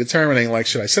where I'm like determining, like,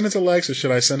 should I send it to Lex or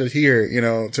should I send it here,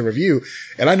 to review?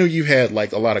 And I knew you had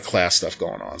like a lot of class stuff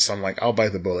going on. So I'm like, I'll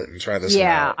bite the bullet and try this one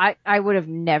out. Yeah, I would have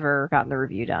never gotten the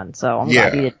review done. So I'm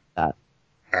glad you did that.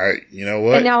 All right. You know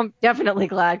what? And now I'm definitely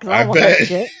glad because I don't want that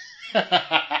shit.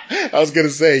 I was going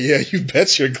to say, yeah, you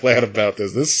bet you're glad about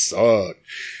this. This sucked.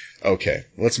 Okay.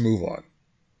 Let's move on.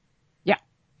 Yeah.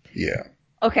 Yeah.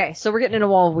 Okay, so we're getting in a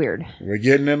wall of weird. We're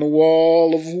getting in a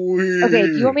wall of weird. Okay,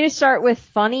 do you want me to start with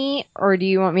funny, or do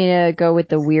you want me to go with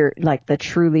the weird, like the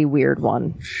truly weird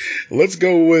one? Let's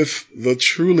go with the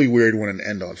truly weird one and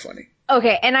end on funny.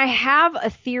 Okay, and I have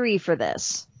a theory for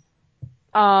this,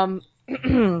 as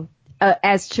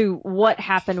to what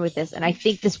happened with this, and I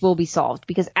think this will be solved,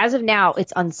 because as of now,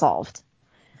 it's unsolved.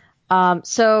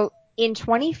 So in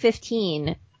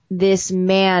 2015, this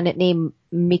man named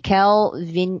Mikel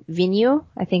Vigneault,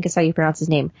 I think is how you pronounce his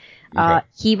name,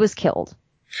 he was killed.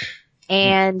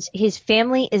 And his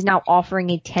family is now offering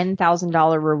a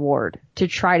 $10,000 reward to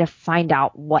try to find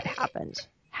out what happened.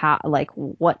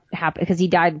 What happened? Because he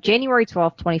died January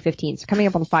 12th, 2015, so coming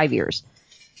up on 5 years.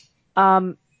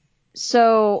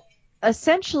 So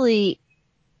essentially,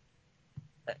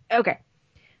 okay.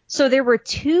 So there were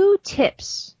 2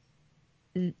 tips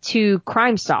to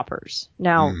Crime Stoppers.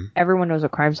 Now, everyone knows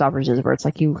what Crime Stoppers is, where it's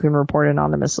like you can report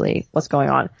anonymously what's going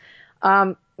on.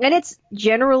 And it's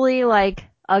generally like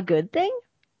a good thing.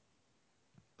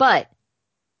 But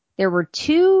there were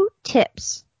 2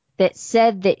 tips that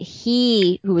said that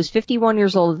he, who was 51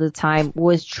 years old at the time,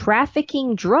 was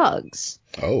trafficking drugs.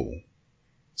 Oh.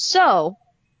 So,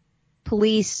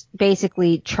 police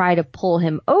basically try to pull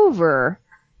him over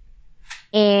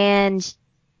and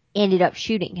ended up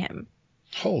shooting him.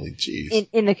 Holy jeez.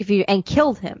 In the confusion, and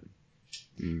killed him.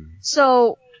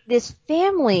 So this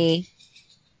family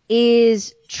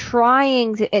is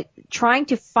trying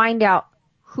to find out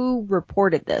who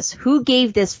reported this, who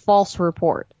gave this false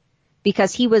report,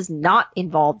 because he was not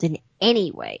involved in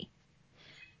any way.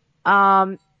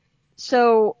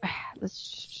 So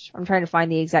I'm trying to find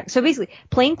the exact. So basically,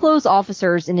 plainclothes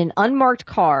officers in an unmarked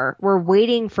car were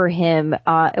waiting for him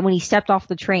when he stepped off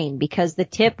the train, because the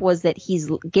tip was that he's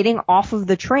getting off of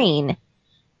the train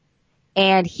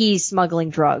and he's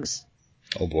smuggling drugs.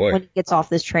 Oh boy! When he gets off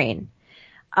this train,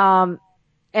 and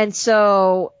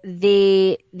so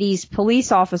these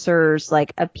police officers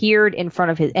ended up appearing in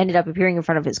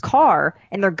front of his car,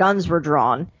 and their guns were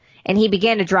drawn. And he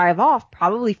began to drive off,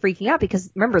 probably freaking out because,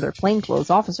 remember, they're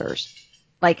plainclothes officers.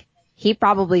 Like, he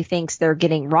probably thinks they're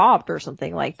getting robbed or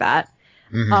something like that.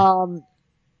 Mm-hmm.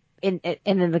 And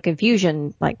in the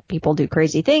confusion, like, people do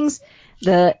crazy things.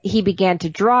 He began to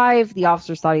drive. The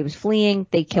officers thought he was fleeing.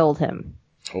 They killed him.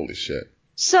 Holy shit.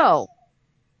 So,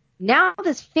 now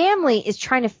this family is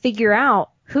trying to figure out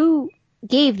who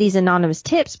gave these anonymous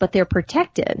tips, but they're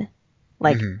protected.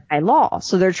 Like, by law.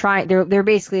 So they're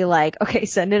basically like, okay,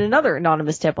 send in another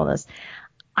anonymous tip on this.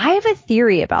 I have a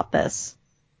theory about this.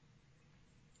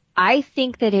 I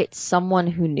think that it's someone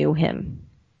who knew him.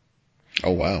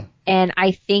 Oh, wow. And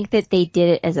I think that they did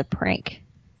it as a prank.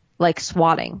 Like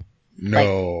swatting.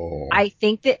 No. Like, I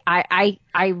think that, I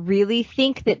really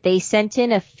think that they sent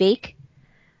in a fake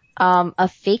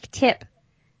tip,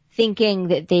 thinking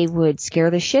that they would scare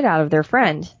the shit out of their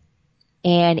friend.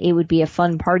 And it would be a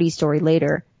fun party story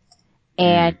later.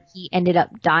 And he ended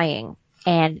up dying.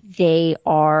 And they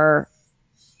are,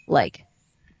 like,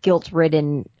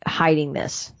 guilt-ridden hiding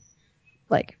this.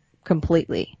 Like,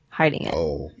 completely hiding it.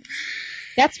 Oh.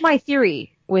 That's my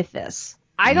theory with this.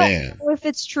 I don't know if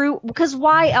it's true. Because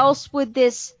why else would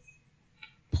this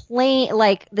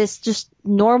this just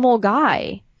normal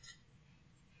guy...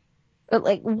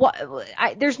 Like, what?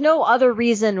 There's no other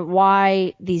reason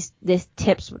why these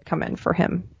tips would come in for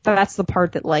him. That's the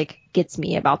part that, like, gets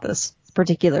me about this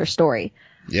particular story.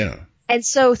 Yeah. And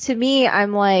so, to me,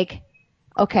 I'm like,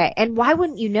 okay, and why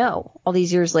wouldn't you know all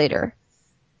these years later?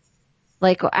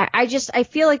 Like, I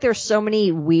feel like there's so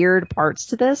many weird parts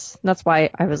to this. That's why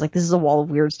I was like, this is a wall of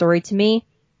weird story to me.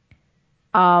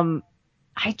 I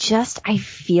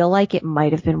feel like it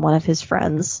might have been one of his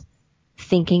friends,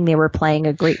 thinking they were playing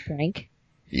a great prank.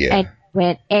 Yeah.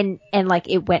 And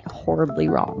it went horribly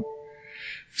wrong.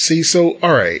 See, so,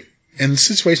 alright. In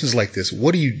situations like this,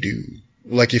 what do you do?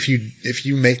 Like, if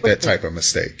you make that type of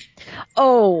mistake?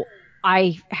 Oh,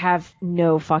 I have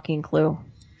no fucking clue.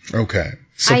 Okay.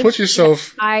 So put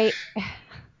yourself...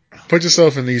 Put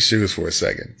yourself in these shoes for a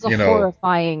second. It's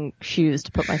horrifying shoes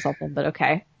to put myself in, but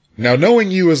okay. Now,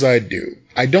 knowing you as I do,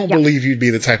 I don't believe you'd be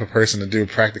the type of person to do a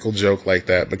practical joke like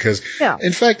that because,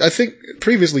 in fact, I think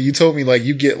previously you told me like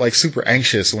you get like super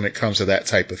anxious when it comes to that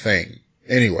type of thing.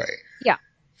 Anyway. Yeah.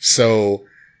 So,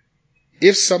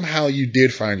 if somehow you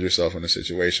did find yourself in a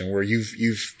situation where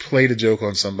you've played a joke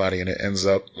on somebody and it ends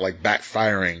up like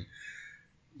backfiring.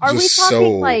 Are we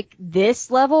talking like this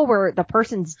level where the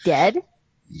person's dead?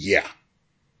 Yeah.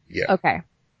 Yeah. Okay.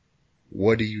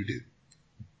 What do you do?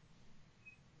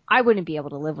 I wouldn't be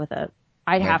able to live with it.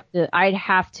 I'd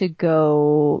have to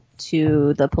go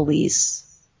to the police.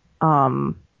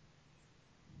 I'd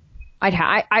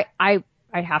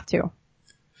have to.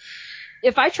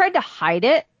 If I tried to hide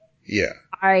it,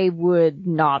 I would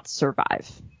not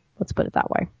survive. Let's put it that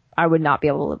way. I would not be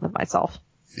able to live with myself.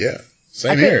 Yeah.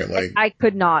 Same here. I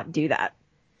could not do that.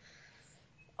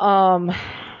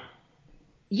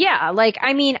 Yeah, like,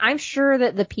 I mean, I'm sure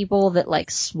that the people that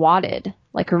like swatted,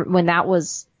 like when that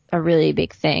was a really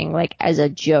big thing, like as a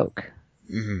joke,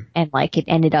 and like it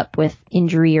ended up with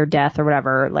injury or death or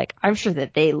whatever, like I'm sure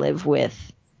that they live with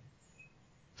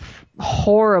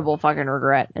horrible fucking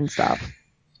regret and stuff.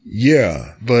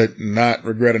 Yeah, but not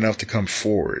regret enough to come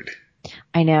forward.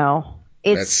 I know.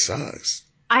 That sucks.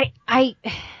 I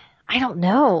don't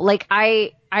know. Like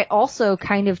I also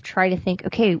kind of try to think,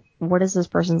 okay, what is this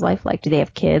person's life like? Do they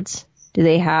have kids? Do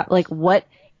they have like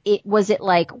was it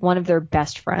like one of their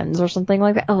best friends or something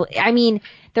like that? Oh, I mean,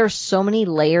 there's so many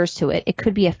layers to it. It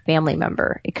could be a family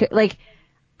member. It could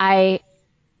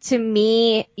to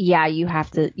me, yeah, you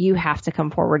have to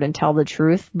come forward and tell the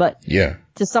truth. But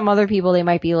to some other people, they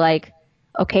might be like,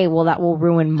 okay, well, that will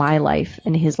ruin my life.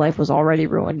 And his life was already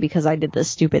ruined because I did this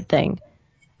stupid thing.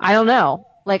 I don't know.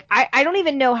 Like, I don't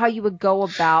even know how you would go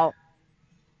about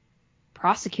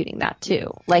prosecuting that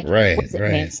too. Like, was it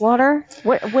manslaughter?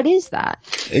 What is that?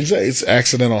 It's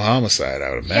accidental homicide,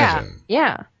 I would imagine.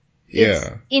 Yeah. It's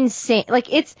insane. Like,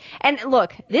 and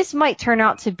look, this might turn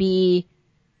out to be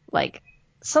like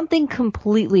something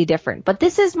completely different, but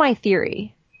this is my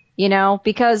theory,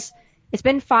 because it's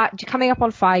been coming up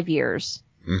on 5 years.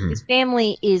 His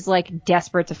family is like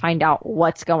desperate to find out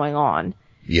what's going on.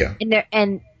 Yeah.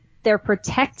 And they're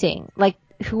protecting, like,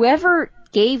 whoever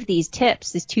gave these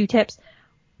 2 tips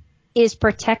is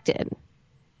protected.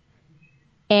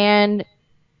 And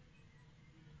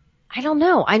I don't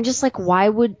know. I'm just like, why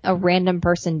would a random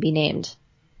person be named?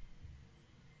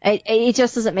 It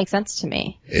just doesn't make sense to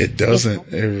me. It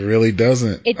doesn't. It really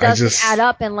doesn't. It doesn't add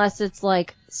up unless it's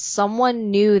like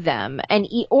someone knew them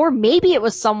or maybe it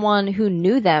was someone who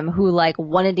knew them who like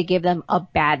wanted to give them a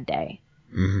bad day.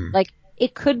 Like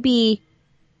it could be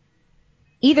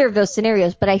either of those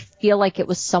scenarios, but I feel like it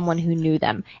was someone who knew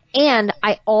them. And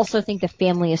I also think the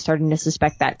family is starting to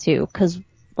suspect that too. 'Cause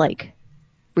like,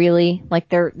 really? Like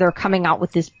they're coming out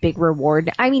with this big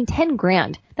reward. I mean,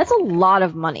 $10,000. That's a lot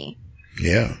of money.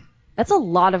 Yeah. That's a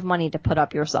lot of money to put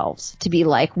up yourselves to be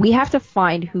like, we have to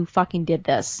find who fucking did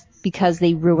this because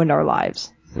they ruined our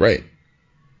lives. Right.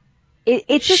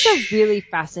 It's just a really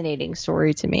fascinating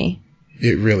story to me.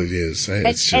 It really is. And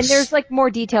there's like more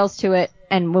details to it.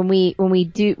 And when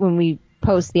we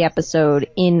post the episode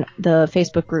in the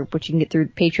Facebook group, which you can get through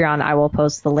Patreon, I will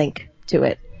post the link to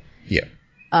it. Yeah.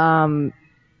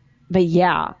 But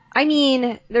yeah, I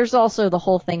mean, there's also the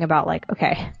whole thing about like,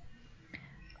 okay,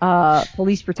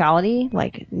 police brutality,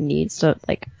 like, needs to,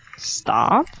 like,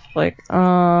 stop. Like,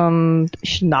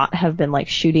 should not have been, like,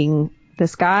 shooting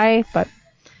this guy, but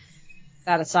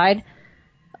that aside.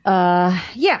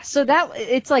 Yeah, so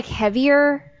it's, like,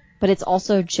 heavier, but it's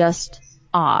also just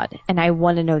odd, and I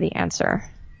want to know the answer.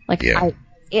 Like,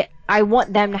 I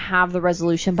want them to have the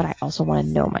resolution, but I also want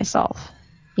to know myself,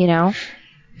 Yeah.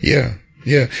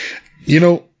 Yeah.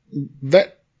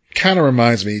 That kind of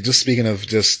reminds me, just speaking of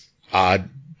just odd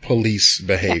police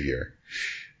behavior.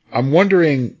 Yeah. I'm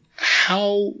wondering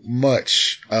how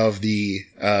much of the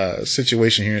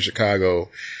situation here in Chicago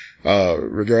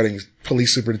regarding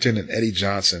Police Superintendent Eddie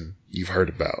Johnson you've heard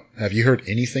about. Have you heard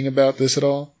anything about this at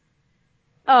all?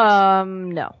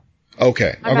 No.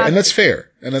 Okay. And that's fair.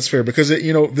 Because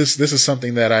this is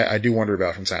something that I do wonder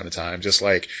about from time to time. Just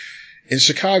like in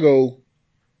Chicago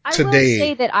today. I will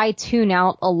say that I tune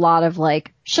out a lot of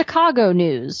like Chicago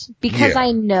news because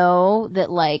I know that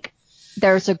like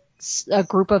there's a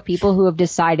group of people who have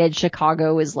decided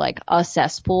Chicago is like a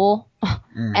cesspool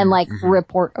and like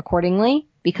report accordingly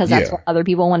because that's what other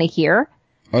people want to hear.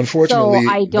 Unfortunately,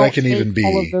 so I don't that can take even be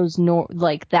all of those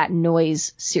that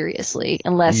noise seriously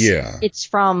unless it's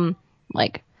from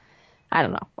like, I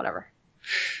don't know, whatever.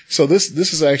 So this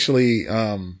is actually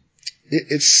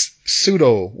it's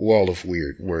pseudo Wall of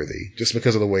Weird worthy just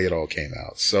because of the way it all came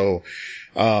out. So,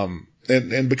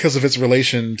 and because of its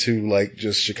relation to like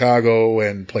just Chicago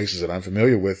and places that I'm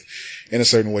familiar with in a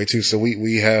certain way too. So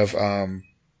we have,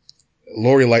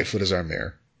 Lori Lightfoot is our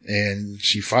mayor, and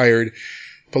she fired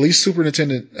police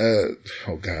superintendent,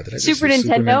 oh God, did I just Super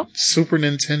Nintendo?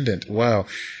 Superintendent. Wow.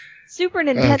 Super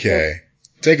Nintendo. Okay.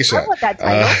 Take a shot. I want that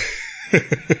title.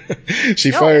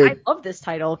 Fired. I love this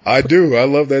title. I do. I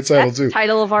love that title That's too. The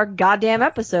title of our goddamn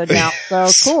episode now. So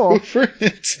cool.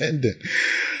 Superintendent.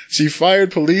 She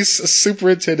fired police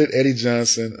superintendent Eddie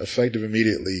Johnson, effective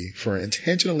immediately, for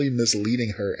intentionally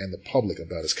misleading her and the public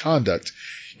about his conduct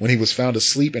when he was found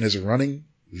asleep in his running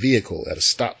vehicle at a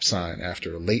stop sign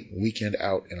after a late weekend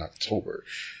out in October.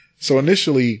 So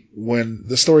initially, when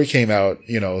the story came out,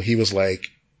 he was like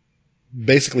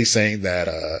basically saying that,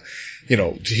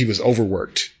 he was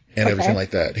overworked and everything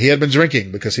like that. He had been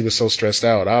drinking because he was so stressed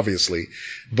out, obviously,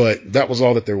 but that was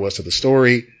all that there was to the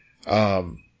story.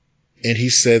 And he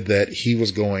said that he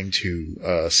was going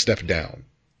to, step down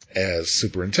as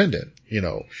superintendent. It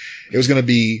was going to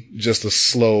be just a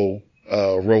slow,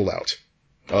 rollout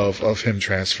of him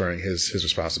transferring his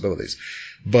responsibilities.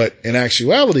 But in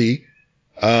actuality,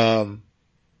 it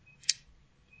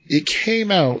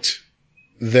came out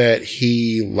that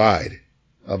he lied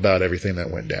about everything that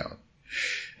went down.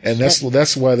 And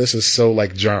that's why this is so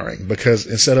like jarring, because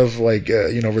instead of like,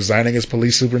 resigning as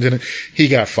police superintendent, he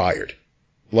got fired.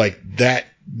 Like that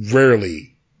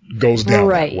rarely goes down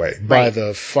that way by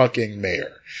the fucking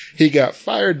mayor. He got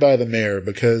fired by the mayor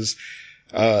because,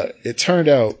 it turned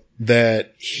out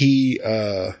that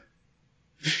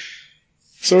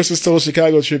sources told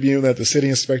Chicago Tribune that the city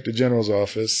inspector general's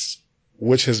office,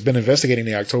 which has been investigating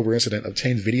the October incident,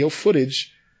 obtained video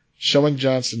footage showing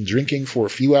Johnson drinking for a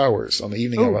few hours on the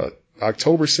evening of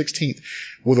October 16th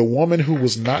with a woman who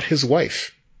was not his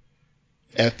wife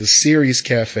at the Ceres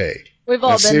Cafe. We've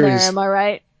all been there, am I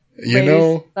right?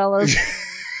 Ladies, fellas,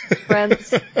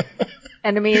 friends,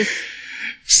 enemies.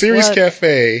 Ceres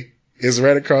Cafe is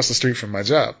right across the street from my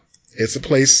job. It's a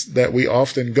place that we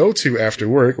often go to after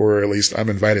work, or at least I'm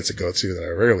invited to go to, that I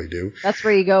rarely do. That's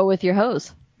where you go with your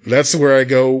hose. That's where I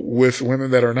go with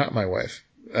women that are not my wife,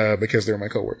 because they're my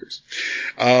coworkers.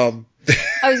 I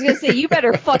was going to say, you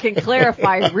better fucking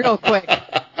clarify real quick.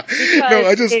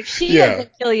 Because if she doesn't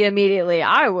kill you immediately,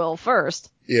 I will first.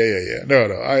 Yeah.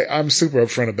 No. I'm super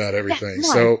upfront about everything.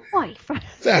 That's my wife.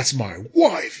 That's my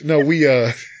wife. No,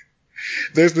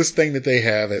 there's this thing that they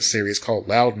have at Ceres called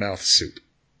loudmouth soup.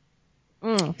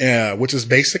 Yeah, which is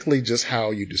basically just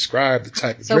how you describe the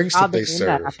type of drinks that they serve.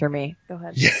 That after me. Go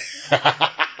ahead. Yeah.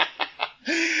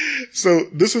 So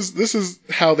this is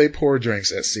how they pour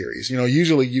drinks at Ceres.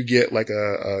 Usually you get like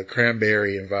a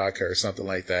cranberry and vodka or something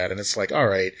like that, and it's like, all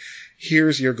right,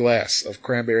 here's your glass of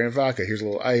cranberry and vodka. Here's a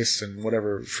little ice and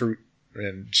whatever fruit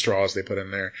and straws they put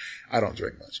in there. I don't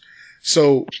drink much.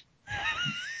 So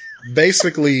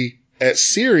basically at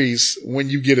Ceres, when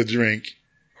you get a drink,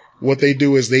 what they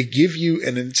do is they give you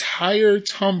an entire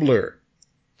tumbler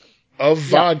of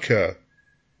vodka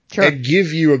and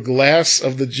give you a glass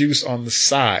of the juice on the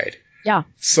side. Yeah.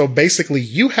 So basically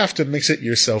you have to mix it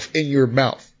yourself in your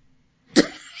mouth.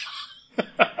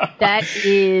 That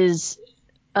is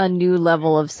a new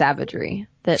level of savagery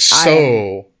that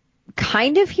I'm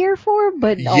kind of here for,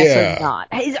 but also not.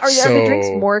 Are the drinks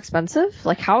more expensive?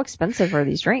 Like, how expensive are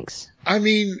these drinks? I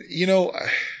mean,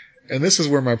 and this is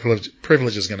where my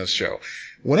privilege is going to show.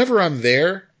 Whenever I'm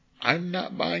there, I'm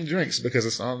not buying drinks because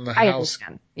it's on the house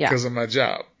because of my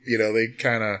job. They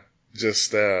kind of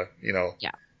just, they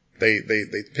pick up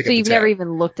the tab. So you've never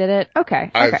even looked at it?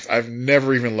 Okay. I've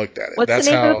never even looked at it. What's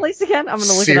the name of the place again? I'm going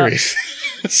to look it up.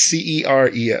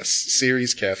 Ceres.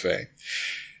 Ceres Cafe.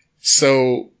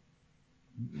 So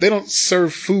they don't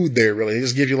serve food there really. They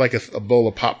just give you like a bowl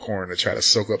of popcorn to try to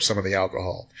soak up some of the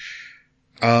alcohol.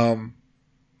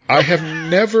 I have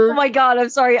never... Oh my God, I'm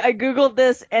sorry. I Googled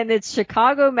this and it's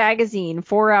Chicago Magazine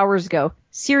 4 hours ago.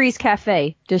 Ceres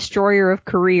Cafe, destroyer of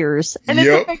careers. And it's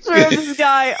a picture of this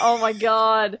guy. Oh my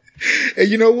God. And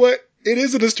you know what? It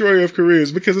is a destroyer of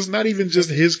careers because it's not even just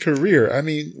his career. I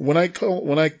mean, when I call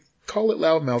it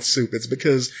loudmouth soup, it's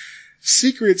because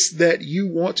secrets that you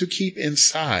want to keep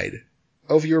inside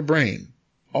of your brain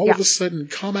all of a sudden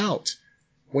come out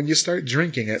when you start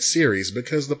drinking at Ceres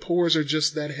because the pours are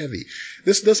just that heavy.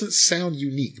 This doesn't sound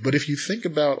unique, but if you think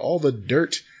about all the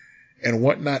dirt and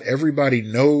whatnot everybody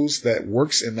knows that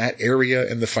works in that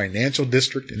area in the financial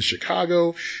district in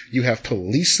Chicago, you have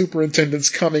police superintendents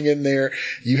coming in there,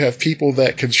 you have people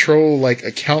that control like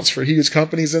accounts for huge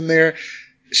companies in there,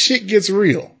 shit gets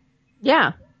real.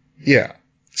 Yeah. Yeah.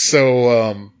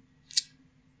 So,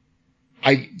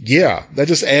 that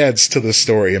just adds to the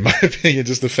story, in my opinion.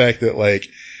 Just the fact that, like,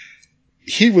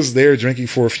 he was there drinking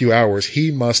for a few hours.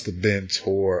 He must have been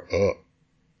tore up.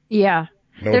 Yeah.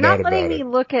 No They're doubt not letting about me it.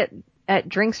 look at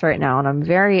drinks right now, and I'm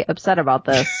very upset about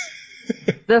this.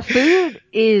 The food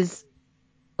is,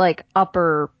 like,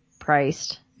 upper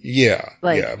priced. Yeah,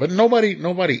 Like, yeah. But nobody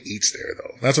eats there,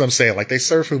 though. That's what I'm saying. Like, they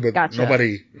serve food, but gotcha.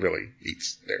 nobody really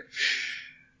eats there.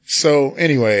 So,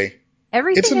 anyway,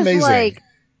 everything it's amazing. is like,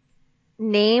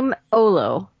 name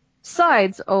Olo,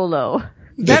 sides Olo,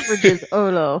 beverages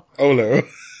Olo. Olo.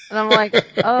 And I'm like,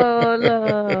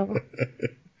 Olo.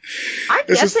 I'm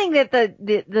guessing that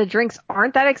the drinks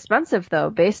aren't that expensive, though,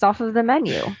 based off of the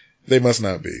menu. They must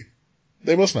not be.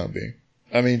 They must not be.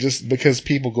 I mean, just because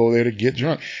people go there to get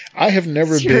drunk. I have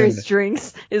never Serious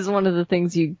drinks is one of the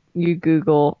things you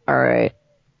Google. All right.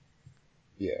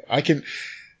 Yeah, I can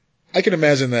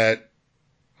imagine that.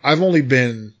 I've only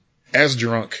been as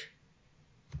drunk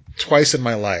twice in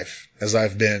my life as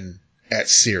I've been at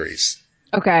Ceres.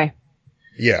 Okay.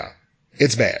 Yeah,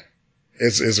 it's bad.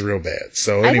 It's real bad.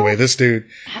 So anyway, this dude.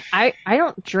 I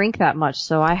don't drink that much,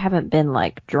 so I haven't been,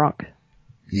 like, drunk.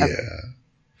 Yeah.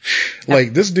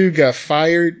 Like, this dude got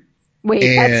fired. Wait,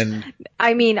 and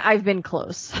I've been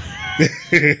close.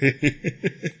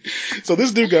 So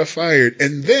this dude got fired,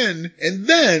 and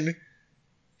then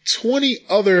 20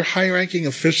 other high-ranking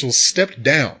officials stepped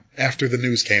down after the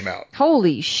news came out.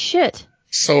 Holy shit.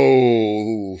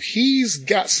 So he's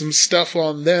got some stuff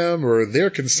on them, or they're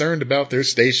concerned about their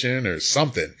station or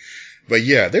something. But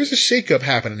yeah, there's a shakeup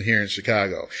happening here in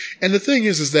Chicago. And the thing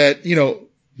is that, you know,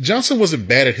 Johnson wasn't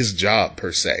bad at his job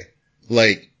per se.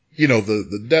 Like, you know,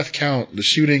 the death count, the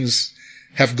shootings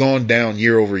have gone down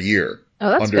year over year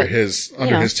under his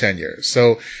tenure.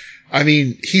 So, I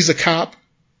mean, he's a cop.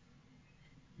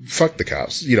 Fuck the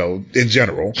cops, you know, in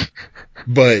general.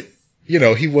 But, you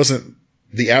know, he wasn't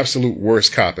the absolute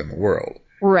worst cop in the world.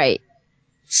 Right.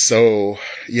 So,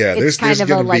 yeah, it's there's kind of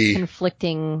gonna a, like, be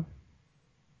conflicting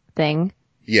thing.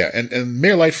 Yeah, and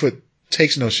Mayor Lightfoot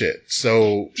takes no shit.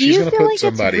 So Do she's you gonna feel put like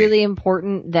somebody. it's really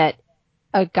important that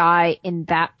a guy in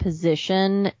that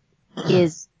position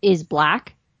is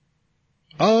black?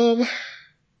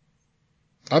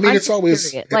 I mean, it's always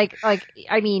curious.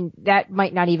 I mean, that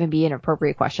might not even be an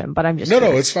appropriate question, but I'm just no,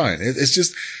 curious. no, it's fine. It's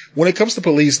just when it comes to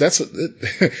police, that's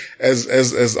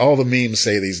as all the memes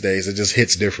say these days, it just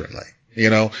hits differently, you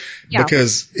know. Yeah.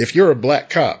 Because if you're a black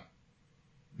cop,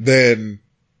 then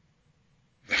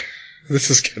this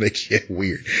is gonna get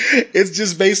weird. It's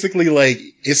just basically like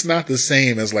it's not the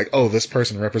same as like, oh, this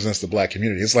person represents the black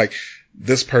community. It's like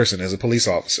this person is a police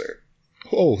officer.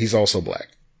 Oh, he's also black.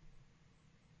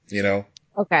 You know.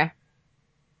 Okay.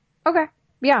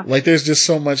 Yeah. Like there's just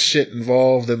so much shit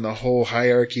involved in the whole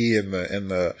hierarchy and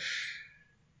the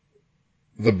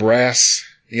brass,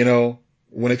 you know,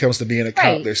 when it comes to being a cop.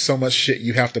 Right. There's so much shit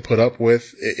you have to put up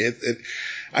with.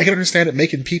 I can understand it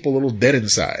making people a little dead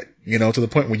inside, you know, to the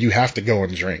point where you have to go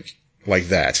and drink like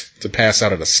that to pass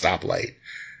out at a stoplight.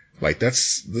 Like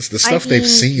that's the stuff they've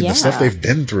seen, the stuff they've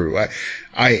been through.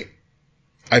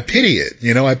 I pity it,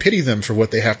 you know, I pity them for what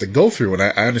they have to go through. And I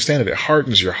understand it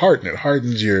hardens your heart and it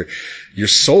hardens your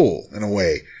soul in a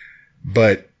way.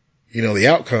 But, you know, the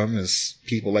outcome is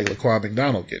people like Laquan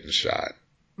McDonald getting shot.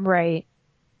 Right.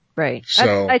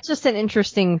 So that's just an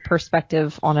interesting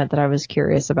perspective on it that I was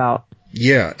curious about.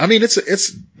 Yeah. I mean,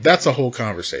 that's a whole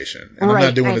conversation. And I'm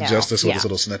not doing it justice with this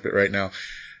little snippet right now.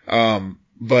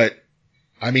 But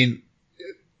I mean,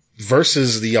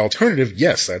 versus the alternative,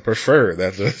 yes, I prefer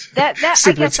that the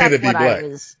superintendent be black.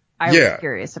 I was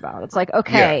curious about. It's like,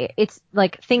 okay, it's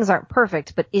like things aren't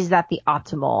perfect, but is that the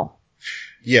optimal?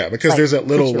 Yeah, because there's that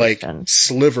little situation. Like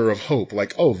sliver of hope,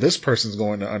 like, oh, this person's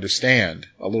going to understand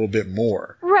a little bit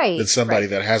more than somebody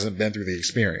that hasn't been through the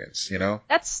experience, you know?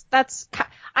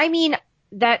 I mean,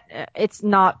 that it's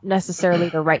not necessarily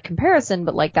the right comparison,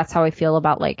 but like that's how I feel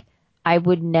about like I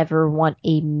would never want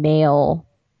a male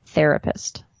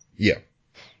therapist. Yeah.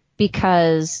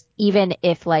 Because even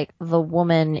if like the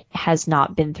woman has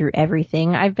not been through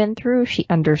everything I've been through, she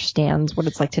understands what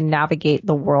it's like to navigate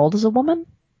the world as a woman.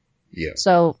 Yeah.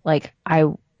 So like I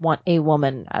want a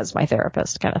woman as my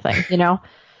therapist kind of thing, you know?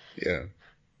 Yeah.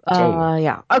 Totally.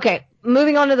 Yeah. Okay.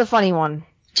 Moving on to the funny one.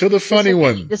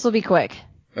 This will be quick.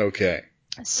 Okay.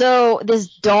 So this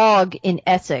dog in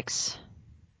Essex,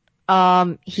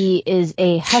 he is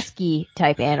a husky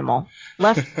type animal.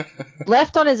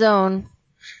 Left on his own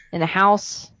in a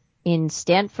house in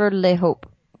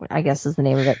Stanford-le-Hope, I guess is the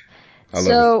name of it.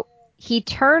 So he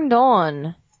turned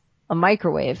on a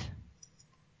microwave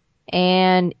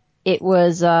and it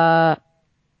was, I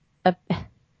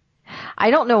I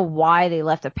don't know why they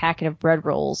left a packet of bread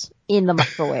rolls in the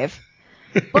microwave,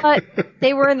 but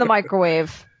they were in the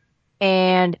microwave,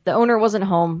 and the owner wasn't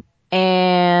home,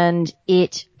 and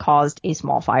it caused a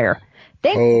small fire.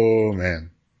 Oh,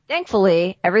 man.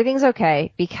 Thankfully, everything's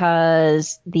okay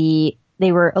because they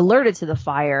were alerted to the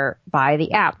fire by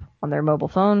the app on their mobile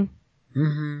phone.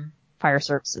 Mm-hmm. Fire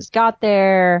services got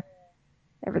there.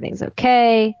 Everything's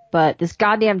okay. But this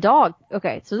goddamn dog.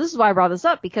 Okay, so this is why I brought this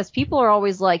up, because people are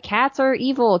always like, cats are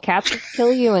evil, cats will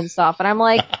kill you and stuff. And I'm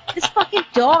like, this fucking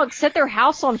dog set their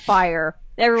house on fire.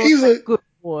 Everyone's like, good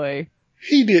boy.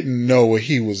 He didn't know what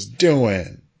he was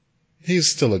doing.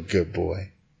 He's still a good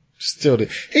boy.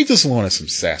 He just wanted some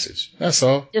sausage. That's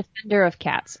all. Defender of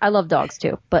cats. I love dogs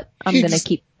too, but I'm going to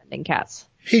keep defending cats.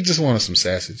 He just wanted some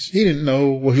sausage. He didn't know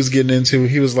what he was getting into.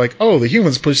 He was like, oh, the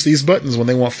humans push these buttons when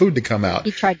they want food to come out.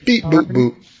 He tried to beep, boop,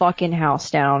 boop. Fucking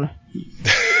house down.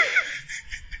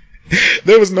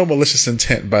 There was no malicious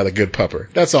intent by the good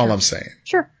pupper. That's all I'm saying.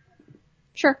 Sure.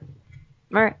 All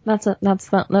right. That's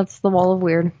the wall of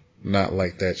weird. Not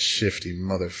like that shifty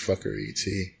motherfucker,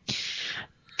 E.T.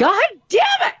 God damn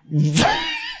it!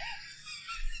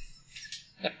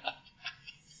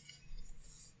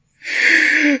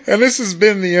 And this has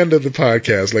been the end of the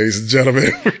podcast, ladies and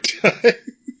gentlemen. We're done.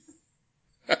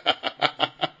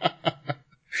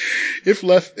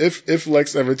 If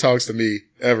Lex ever talks to me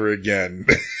ever again,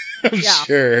 I'm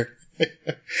sure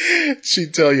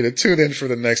she'd tell you to tune in for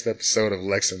the next episode of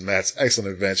Lex and Matt's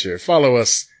Excellent Adventure. Follow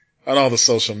us on all the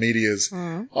social medias,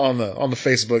 on the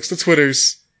Facebooks, the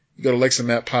Twitters. Go to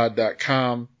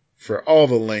lexandmattpod.com for all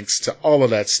the links to all of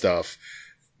that stuff.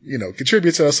 You know,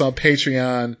 contribute to us on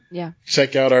Patreon. Yeah.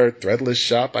 Check out our Threadless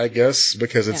shop, I guess,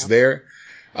 because it's there.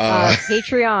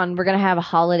 Patreon, we're going to have a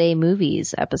holiday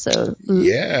movies episode.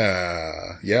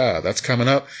 Yeah, that's coming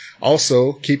up.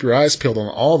 Also, keep your eyes peeled on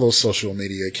all those social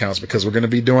media accounts, because we're going to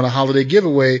be doing a holiday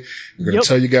giveaway. We're going to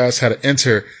tell you guys how to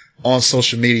enter on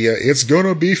social media. It's going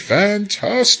to be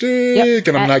fantastic.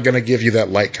 And I'm not going to give you that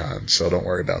Litecoin, so don't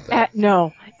worry about that.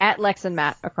 At Lex and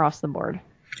Matt across the board.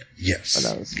 Yes.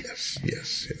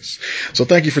 So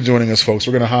thank you for joining us, folks.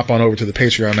 We're going to hop on over to the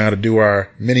Patreon now to do our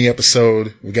mini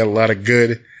episode. We got a lot of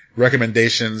good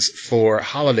recommendations for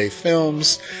holiday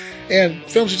films and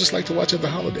films you just like to watch at the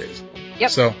holidays.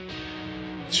 Yep. So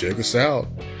check us out.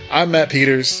 I'm Matt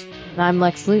Peters. And I'm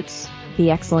Lex Lutz. Be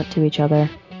excellent to each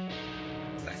other.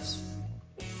 Thanks.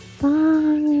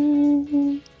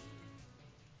 Bye.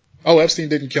 Oh, Epstein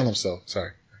didn't kill himself.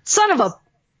 Sorry. Son of a